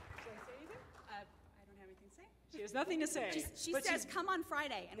I say anything? I don't have anything to say. She has nothing to say. She says, come on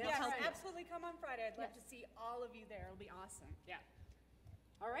Friday, and we'll Yes, help you. absolutely come on Friday. I'd love to see all of you there. It'll be awesome. Yeah.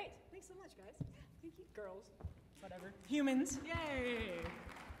 All right. Thanks so much, guys. Thank you. Girls. Whatever. Humans. Yay.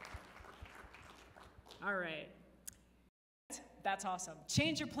 All right. That's awesome.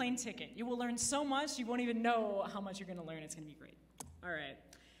 Change your plane ticket. You will learn so much, you won't even know how much you're going to learn. It's going to be great. All right.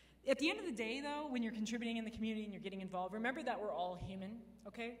 At the end of the day, though, when you're contributing in the community and you're getting involved, remember that we're all human,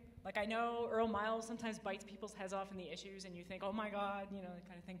 okay? Like, I know Earl Miles sometimes bites people's heads off in the issues, and you think, oh my God, you know, that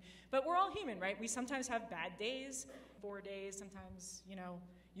kind of thing. But we're all human, right? We sometimes have bad days, 4 days, sometimes, you know,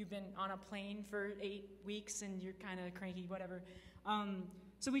 you've been on a plane for 8 weeks and you're kind of cranky, whatever.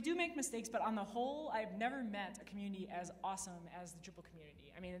 So we do make mistakes, but on the whole, I've never met a community as awesome as the Drupal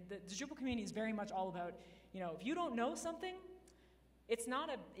community. I mean, the Drupal community is very much all about, you know, if you don't know something, it's not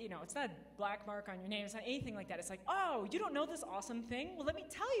a black mark on your name. It's not anything like that. It's like, oh, you don't know this awesome thing? Well, let me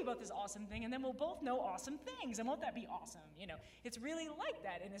tell you about this awesome thing, and then we'll both know awesome things, and won't that be awesome? You know, it's really like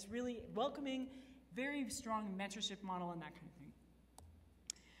that, and it's really welcoming, very strong mentorship model and that kind of thing.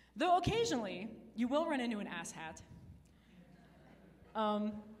 Though occasionally, you will run into an asshat.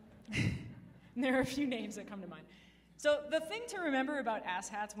 There are a few names that come to mind. So the thing to remember about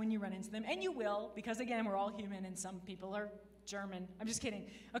asshats when you run into them, and you will, because again, we're all human and some people are German. I'm just kidding.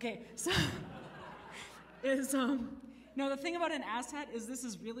 Okay, so no, the thing about an asshat is this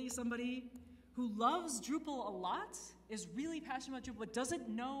is really somebody who loves Drupal a lot, is really passionate about Drupal, but doesn't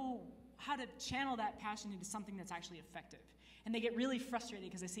know how to channel that passion into something that's actually effective. And they get really frustrated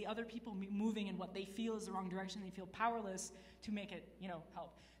because they see other people moving in what they feel is the wrong direction. They feel powerless to make it, you know,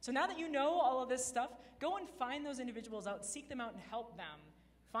 help. So now that you know all of this stuff, go and find those individuals out, seek them out, and help them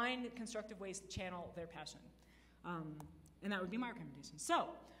find constructive ways to channel their passion. And that would be my recommendation. So,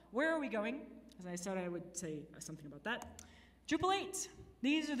 where are we going? As I said, I would say something about that. Drupal 8.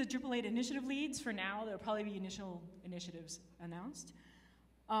 These are the Drupal 8 initiative leads for now. There will probably be initial initiatives announced.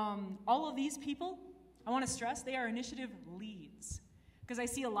 All of these people, I want to stress, they are initiative leads. Because I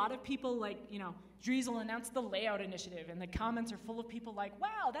see a lot of people like, you know, Dries will announce the layout initiative, and the comments are full of people like,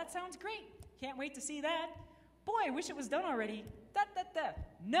 wow, that sounds great. Can't wait to see that. Boy, wish it was done already.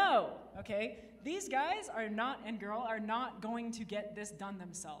 No, okay? These guys are not, and girl, are not going to get this done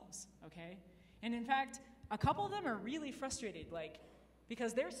themselves, okay? And in fact, a couple of them are really frustrated, like,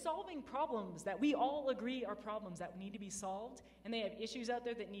 because they're solving problems that we all agree are problems that need to be solved, and they have issues out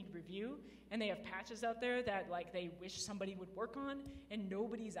there that need review, and they have patches out there that, like, they wish somebody would work on, and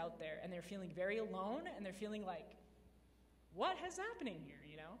nobody's out there, and they're feeling very alone, and they're feeling like, what is happening here,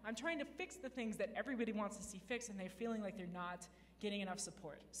 you know? I'm trying to fix the things that everybody wants to see fixed, and they're feeling like they're not getting enough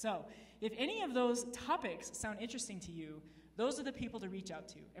support. So, if any of those topics sound interesting to you, those are the people to reach out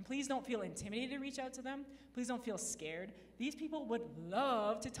to. And please don't feel intimidated to reach out to them. Please don't feel scared. These people would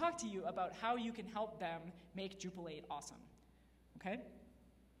love to talk to you about how you can help them make Drupal 8 awesome. Okay?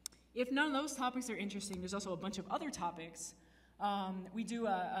 If none of those topics are interesting, there's also a bunch of other topics. We do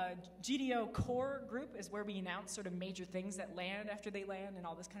a GDO core group is where we announce sort of major things that land after they land and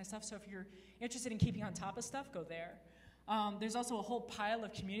all this kind of stuff. So if you're interested in keeping on top of stuff, go there. There's also a whole pile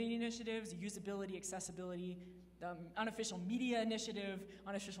of community initiatives, usability, accessibility, unofficial media initiative,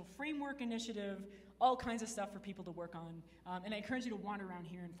 unofficial framework initiative, all kinds of stuff for people to work on. And I encourage you to wander around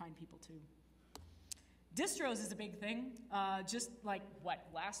here and find people too. Distros is a big thing. Just like,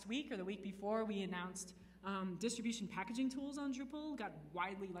 last week or the week before, we announced distribution packaging tools on Drupal got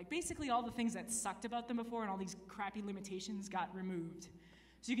widely, basically all the things that sucked about them before and all these crappy limitations got removed.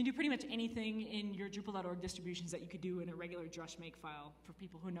 So you can do pretty much anything in your Drupal.org distributions that you could do in a regular drush make file for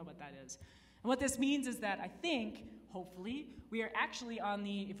people who know what that is. And what this means is that I think, hopefully, we are actually on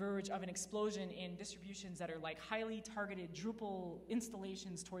the verge of an explosion in distributions that are highly targeted Drupal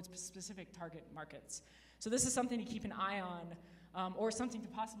installations towards specific target markets. So this is something to keep an eye on, or something to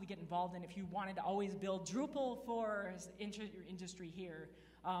possibly get involved in if you wanted to always build Drupal for your industry here.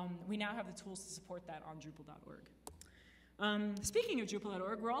 We now have the tools to support that on Drupal.org. Speaking of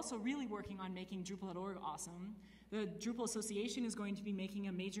Drupal.org, we're also really working on making Drupal.org awesome. The Drupal Association is going to be making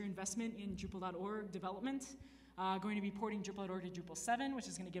a major investment in Drupal.org development, going to be porting Drupal.org to Drupal 7, which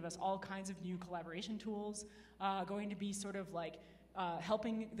is going to give us all kinds of new collaboration tools, going to be sort of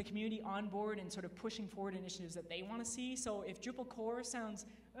helping the community on board and sort of pushing forward initiatives that they want to see. So if Drupal core sounds,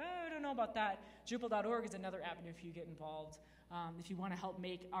 I don't know about that, Drupal.org is another avenue for you to get involved if you want to help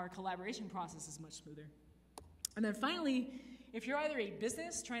make our collaboration processes much smoother. And then finally, if you're either a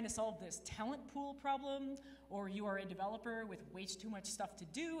business trying to solve this talent pool problem, or you are a developer with way too much stuff to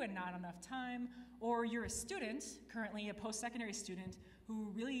do and not enough time, or you're a student, currently a post-secondary student, who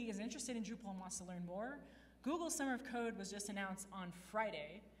really is interested in Drupal and wants to learn more, Google Summer of Code was just announced on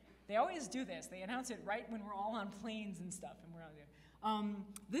Friday. They always do this. They announce it right when we're all on planes and stuff, and we're out there.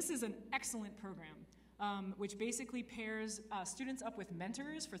 This is an excellent program, which basically pairs students up with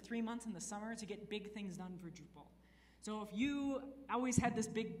mentors for 3 months in the summer to get big things done for Drupal. So if you always had this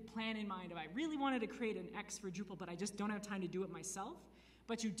big plan in mind of I really wanted to create an X for Drupal, but I just don't have time to do it myself,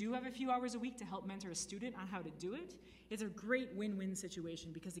 but you do have a few hours a week to help mentor a student on how to do it, it's a great win-win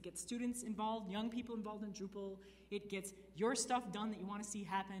situation because it gets students involved, young people involved in Drupal, it gets your stuff done that you want to see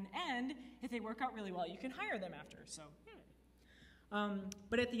happen, and if they work out really well, you can hire them after. So, yeah.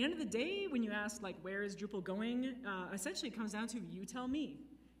 But at the end of the day, when you ask, where is Drupal going, essentially it comes down to you tell me.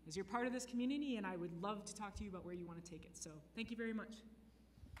 As you're part of this community, and I would love to talk to you about where you want to take it. So thank you very much.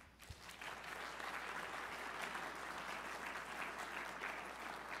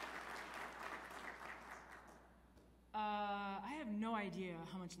 I have no idea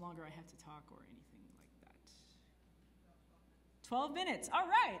how much longer I have to talk or anything like that. 12 minutes. All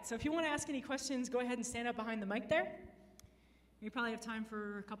right. So if you want to ask any questions, go ahead and stand up behind the mic there. You probably have time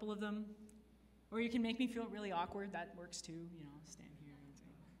for a couple of them. Or you can make me feel really awkward. That works too. Stand here.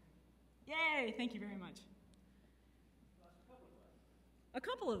 Yay, thank you very much. A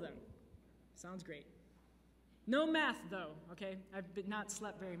couple of them. Sounds great. No math, though, okay? I've not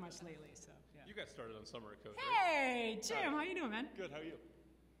slept very much lately, so yeah. You got started on Summer of Code, right? Hey, Jim, Hi. how you doing, man? Good, how are you?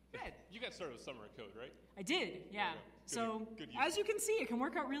 Good. You got started with Summer of Code, right? I did, yeah. So, good as you can see, it can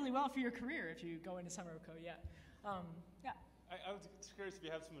work out really well for your career if you go into Summer of Code, yeah. Yeah. I was curious if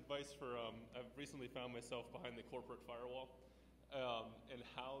you have some advice for, I've recently found myself behind the corporate firewall. And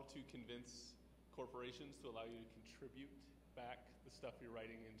how to convince corporations to allow you to contribute back the stuff you're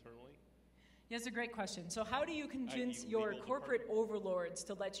writing internally? Yeah, that's a great question. So how do you convince your corporate overlords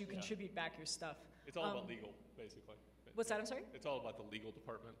to let you contribute back your stuff? It's all about legal, basically. What's that, I'm sorry? It's all about the legal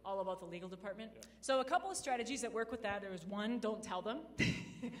department. All about the legal department? Yeah. So a couple of strategies that work with that. There is one, don't tell them.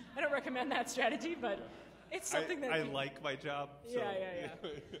 I don't recommend that strategy, but it's something that I like my job. So. Yeah.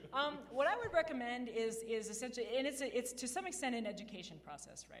 What I would recommend is essentially, and it's to some extent an education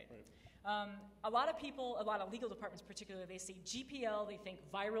process, right? A lot of people, a lot of legal departments particularly, they say GPL, they think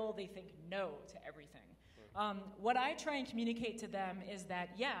viral, they think no to everything. What I try and communicate to them is that,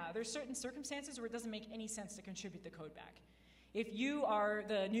 yeah, there's certain circumstances where it doesn't make any sense to contribute the code back. If you are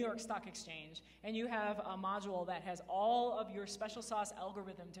the New York Stock Exchange and you have a module that has all of your special sauce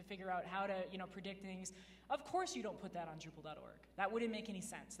algorithm to figure out how to, predict things, of course you don't put that on Drupal.org. That wouldn't make any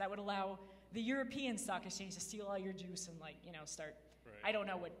sense. That would allow the European Stock Exchange to steal all your juice and start. Right. I don't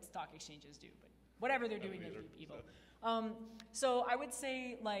know what stock exchanges do, but whatever they're doing, they're evil. So I would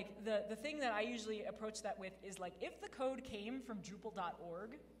say the thing that I usually approach that with is if the code came from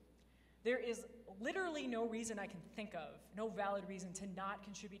Drupal.org, there is literally no reason I can think of, no valid reason to not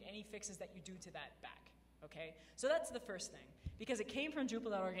contribute any fixes that you do to that back. okay? So that's the first thing, because it came from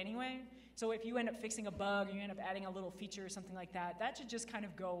Drupal.org anyway. So if you end up fixing a bug or you end up adding a little feature or something like that, that should just kind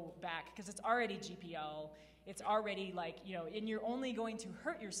of go back, because it's already GPL. It's already like, you know, and you're only going to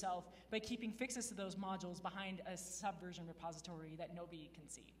hurt yourself by keeping fixes to those modules behind a subversion repository that nobody can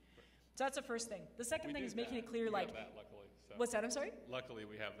see. So that's the first thing. The second thing is making it clear, like, have that, luckily, so. What's that? I'm sorry? Luckily,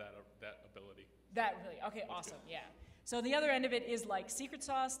 we have that ability. That really, okay, awesome, yeah. So the other end of it is like secret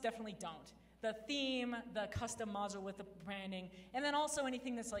sauce, definitely don't. The theme, the custom module with the branding, and then also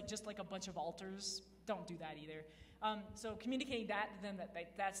anything that's like just like a bunch of alters, don't do that either. So communicating that to them,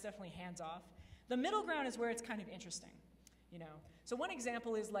 that's definitely hands off. The middle ground is where it's kind of interesting, you know. So one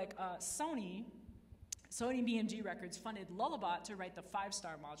example is like Sony BMG Records funded Lullabot to write the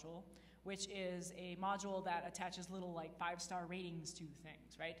 5-star module, which is a module that attaches little like 5-star ratings to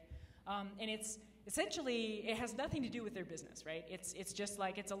things, right? And it's essentially, it has nothing to do with their business, right? It's just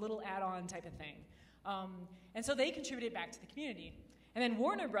like, it's a little add-on type of thing. And so they contributed back to the community. And then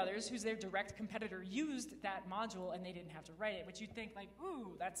Warner Brothers, who's their direct competitor, used that module and they didn't have to write it, which you'd think like,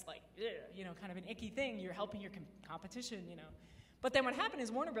 ooh, that's like, you know, kind of an icky thing. You're helping your competition, you know. But then what happened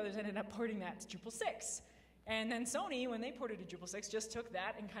is Warner Brothers ended up porting that to Drupal 6. And then Sony, when they ported to Drupal 6, just took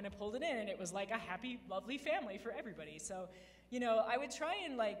that and kind of pulled it in, and it was like a happy, lovely family for everybody. So, you know, I would try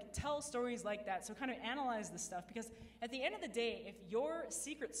and like tell stories like that, so kind of analyze the stuff, because at the end of the day, if your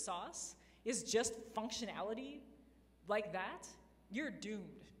secret sauce is just functionality like that, you're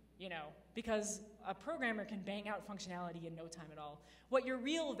doomed, you know, because a programmer can bang out functionality in no time at all. What your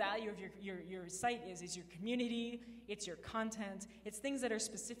real value of your site is your community, it's your content, it's things that are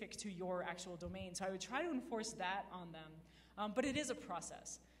specific to your actual domain. So I would try to enforce that on them, but it is a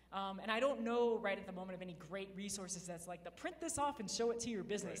process. And I don't know right at the moment of any great resources that's like the print this off and show it to your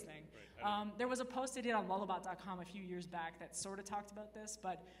business thing. Right. There was a post I did on lullabot.com a few years back that sort of talked about this,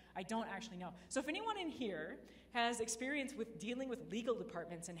 but I don't actually know. So if anyone in here has experience with dealing with legal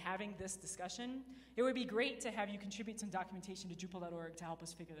departments and having this discussion, it would be great to have you contribute some documentation to Drupal.org to help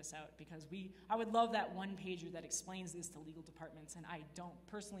us figure this out, because I would love that one pager that explains this to legal departments, and I don't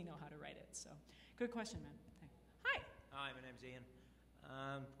personally know how to write it. So good question, man. Thanks. Hi. Hi, my name's Ian.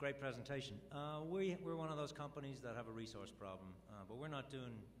 Great presentation. We're one of those companies that have a resource problem, but we're not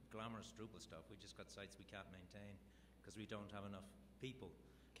doing glamorous Drupal stuff. We just got sites we can't maintain because we don't have enough people.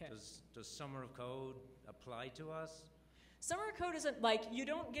 Okay. Does Summer of Code apply to us? Summer of Code isn't like, you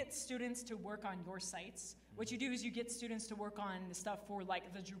don't get students to work on your sites. What you do is you get students to work on the stuff for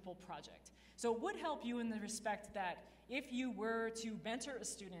like the Drupal project. So it would help you in the respect that if you were to mentor a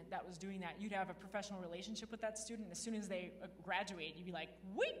student that was doing that, you'd have a professional relationship with that student. As soon as they graduate, you'd be like,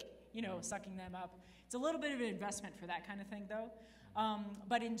 week, you know, sucking them up. It's a little bit of an investment for that kind of thing, though.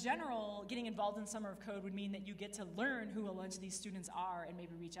 But in general, getting involved in Summer of Code would mean that you get to learn who a bunch of these students are and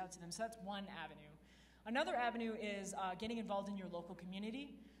maybe reach out to them. So that's one avenue. Another avenue is getting involved in your local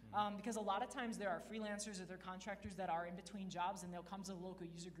community. Because a lot of times there are freelancers or there are contractors that are in between jobs, and they'll come to the local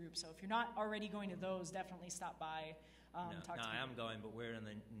user group. So if you're not already going to those, definitely stop by. Talk to I am going, but we're in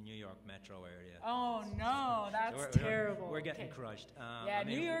the New York metro area. Oh no, that's terrible. We're getting crushed. Yeah,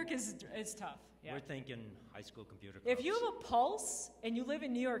 New York is tough. Yeah. We're thinking high school computer clubs. If you have a pulse and you live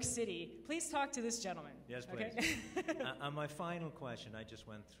in New York City, please talk to this gentleman. Yes, please. Okay? And my final question, I just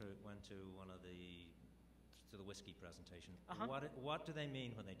went to one of the whiskey presentation. What do they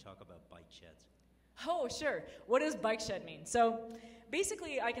mean when they talk about bike sheds? Oh, sure. What does bike shed mean? So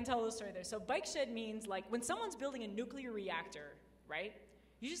basically, I can tell a little story there. So bike shed means like when someone's building a nuclear reactor, right?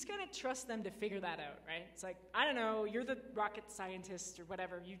 You just gotta trust them to figure that out, right? It's like, I don't know, you're the rocket scientist or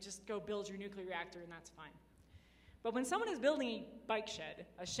whatever. You just go build your nuclear reactor and that's fine. But when someone is building a bike shed,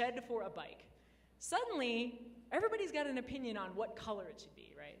 a shed for a bike, suddenly everybody's got an opinion on what color it should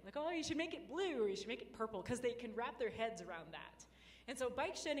be, right? Like, oh, you should make it blue or you should make it purple, because they can wrap their heads around that. And so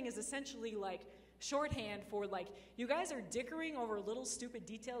bike shedding is essentially like shorthand for like, you guys are dickering over little stupid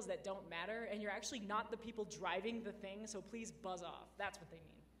details that don't matter, and you're actually not the people driving the thing, so please buzz off. That's what they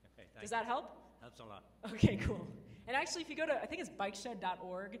mean. Okay, Does that help? Helps a lot. Okay, cool. And actually, if you go to, I think it's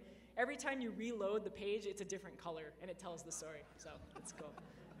bikeshed.org, every time you reload the page, it's a different color, and it tells the story. So it's cool.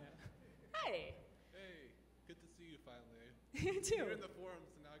 Yeah. Hey. Good to see you finally. You too. You're in the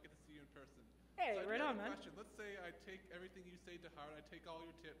forums, and now I get to see you in person. Hey, so right on, man. Question. Let's say I take everything you say to heart, I take all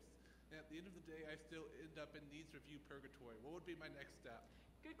your tips, and at the end of the day, I still end up in needs review purgatory. What would be my next step?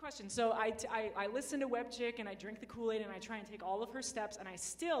 Good question. So I listen to WebChick, and I drink the Kool-Aid, and I try and take all of her steps, and I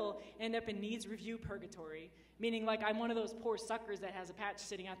still end up in needs review purgatory, meaning like I'm one of those poor suckers that has a patch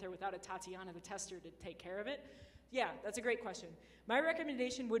sitting out there without a Tatiana the tester to take care of it. Yeah, that's a great question. My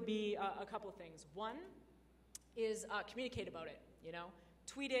recommendation would be a couple of things. One is communicate about it, you know?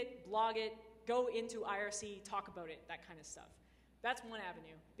 Tweet it, blog it, go into IRC, talk about it, that kind of stuff. That's one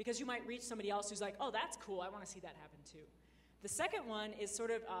avenue, because you might reach somebody else who's like, oh, that's cool, I want to see that happen too. The second one is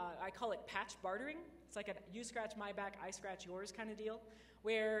sort of, I call it patch bartering. It's like a you scratch my back, I scratch yours kind of deal,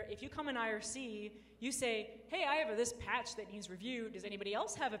 where if you come in IRC, you say, hey, I have this patch that needs review. Does anybody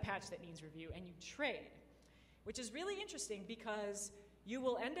else have a patch that needs review? And you trade, which is really interesting because you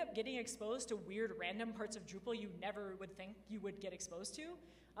will end up getting exposed to weird random parts of Drupal you never would think you would get exposed to.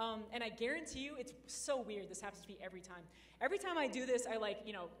 And I guarantee you, it's so weird. This happens to me every time. Every time I do this, I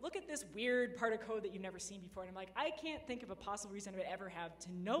look at this weird part of code that you've never seen before, and I'm like, I can't think of a possible reason I would ever have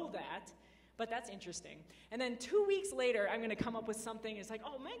to know that, but that's interesting. And then 2 weeks later, I'm going to come up with something. It's like,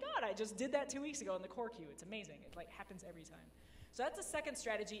 oh my God, I just did that 2 weeks ago in the core queue. It's amazing. It happens every time. So that's the second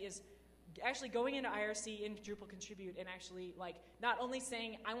strategy, is actually going into IRC in Drupal Contribute and actually not only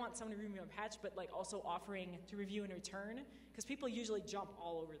saying I want someone to review my patch, but also offering to review in return, because people usually jump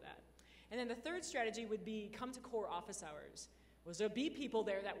all over that. And then the third strategy would be come to core office hours. Was there'll be people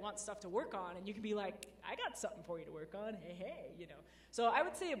there that want stuff to work on, and you can be like, I got something for you to work on, hey, So I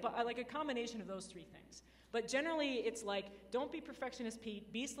would say a combination of those three things. But generally, it's don't be perfectionist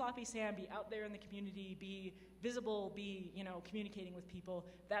Pete, be sloppy Sam, be out there in the community, be visible, be, communicating with people.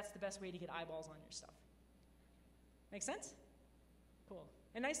 That's the best way to get eyeballs on your stuff. Make sense? Cool.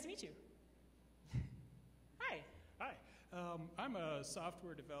 And nice to meet you. Hi. Hi. I'm a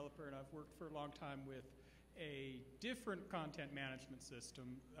software developer, and I've worked for a long time with a different content management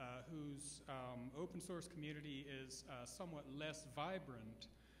system whose open source community is somewhat less vibrant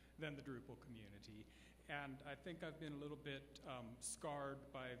than the Drupal community. And I think I've been a little bit scarred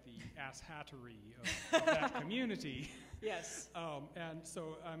by the asshattery of that community. Yes. And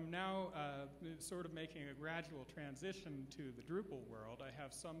so I'm now sort of making a gradual transition to the Drupal world. I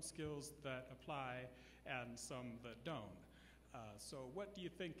have some skills that apply and some that don't. So what do you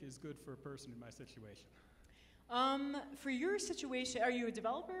think is good for a person in my situation? For your situation, are you a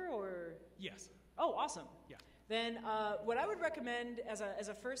developer or? Yes. Oh, awesome. Yeah. Then what I would recommend as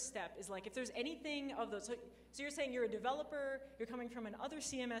a first step is if there's anything of those, so you're saying you're a developer, you're coming from another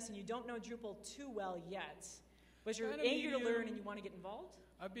CMS and you don't know Drupal too well yet, but you're eager to learn and you want to get involved?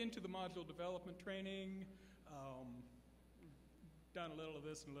 I've been to the module development training, done a little of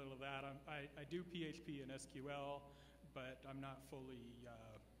this and a little of that. I do PHP and SQL, but I'm not fully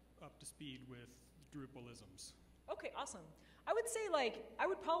up to speed with Drupalisms. Okay, awesome. I would say, I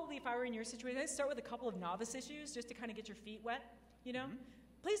would probably, if I were in your situation, I'd start with a couple of novice issues just to kind of get your feet wet, Mm-hmm.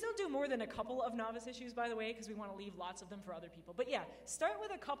 Please don't do more than a couple of novice issues, by the way, because we want to leave lots of them for other people. But yeah, start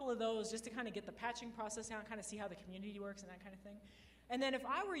with a couple of those just to kind of get the patching process down, kind of see how the community works and that kind of thing. And then if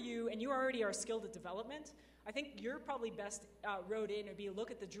I were you, and you already are skilled at development, I think you're probably best rode in would be look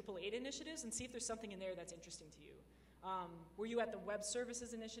at the Drupal 8 initiatives and see if there's something in there that's interesting to you. Were you at the Web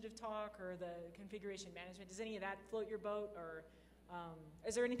Services Initiative talk or the configuration management? Does any of that float your boat, or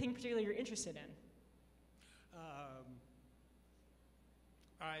is there anything particular you're interested in?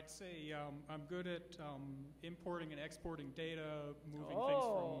 I'd say I'm good at importing and exporting data, moving things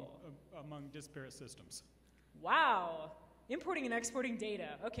from among disparate systems. Wow. Importing and exporting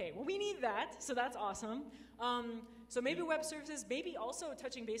data. Okay, well, we need that, so that's awesome. So maybe web services, maybe also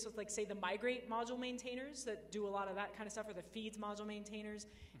touching base with, say, the migrate module maintainers that do a lot of that kind of stuff, or the feeds module maintainers,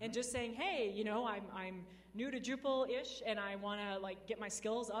 and just saying, hey, I'm new to Drupal-ish, and I want to, get my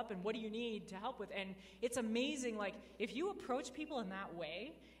skills up, and what do you need to help with? And it's amazing, if you approach people in that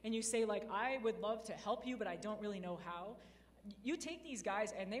way, and you say, I would love to help you, but I don't really know how, you take these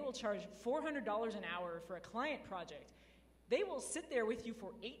guys, and they will charge $400 an hour for a client project. They will sit there with you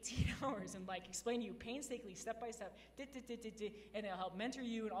for 18 hours and explain to you painstakingly, step by step, and they'll help mentor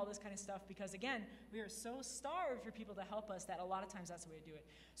you and all this kind of stuff, because again, we are so starved for people to help us that a lot of times that's the way to do it.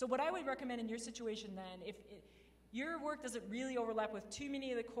 So what I would recommend in your situation then, if your work doesn't really overlap with too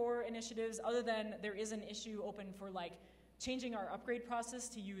many of the core initiatives, other than there is an issue open for changing our upgrade process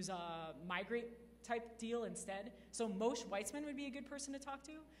to use a migrate type deal instead. So Moshe Weitzman would be a good person to talk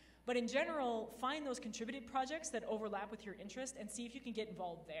to. But in general, find those contributed projects that overlap with your interest and see if you can get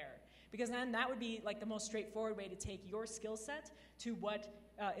involved there. Because then that would be the most straightforward way to take your skill set to what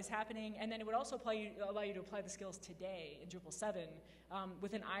is happening. And then it would also allow you to apply the skills today in Drupal 7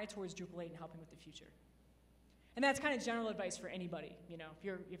 with an eye towards Drupal 8 and helping with the future. And that's kind of general advice for anybody.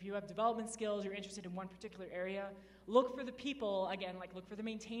 If you have development skills, you're interested in one particular area, look for the people, again, look for the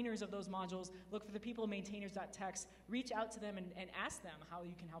maintainers of those modules, look for the people maintainers.txt, reach out to them and ask them how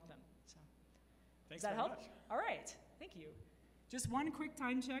you can help them. So, Thanks does that very help? much. All right, thank you. Just one quick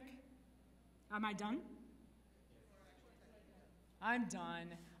time check. Am I done? I'm done.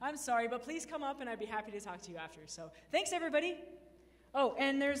 I'm sorry, but please come up and I'd be happy to talk to you after. So thanks, everybody. Oh,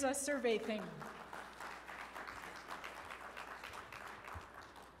 and there's a survey thing.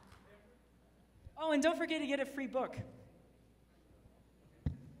 Oh, and don't forget to get a free book.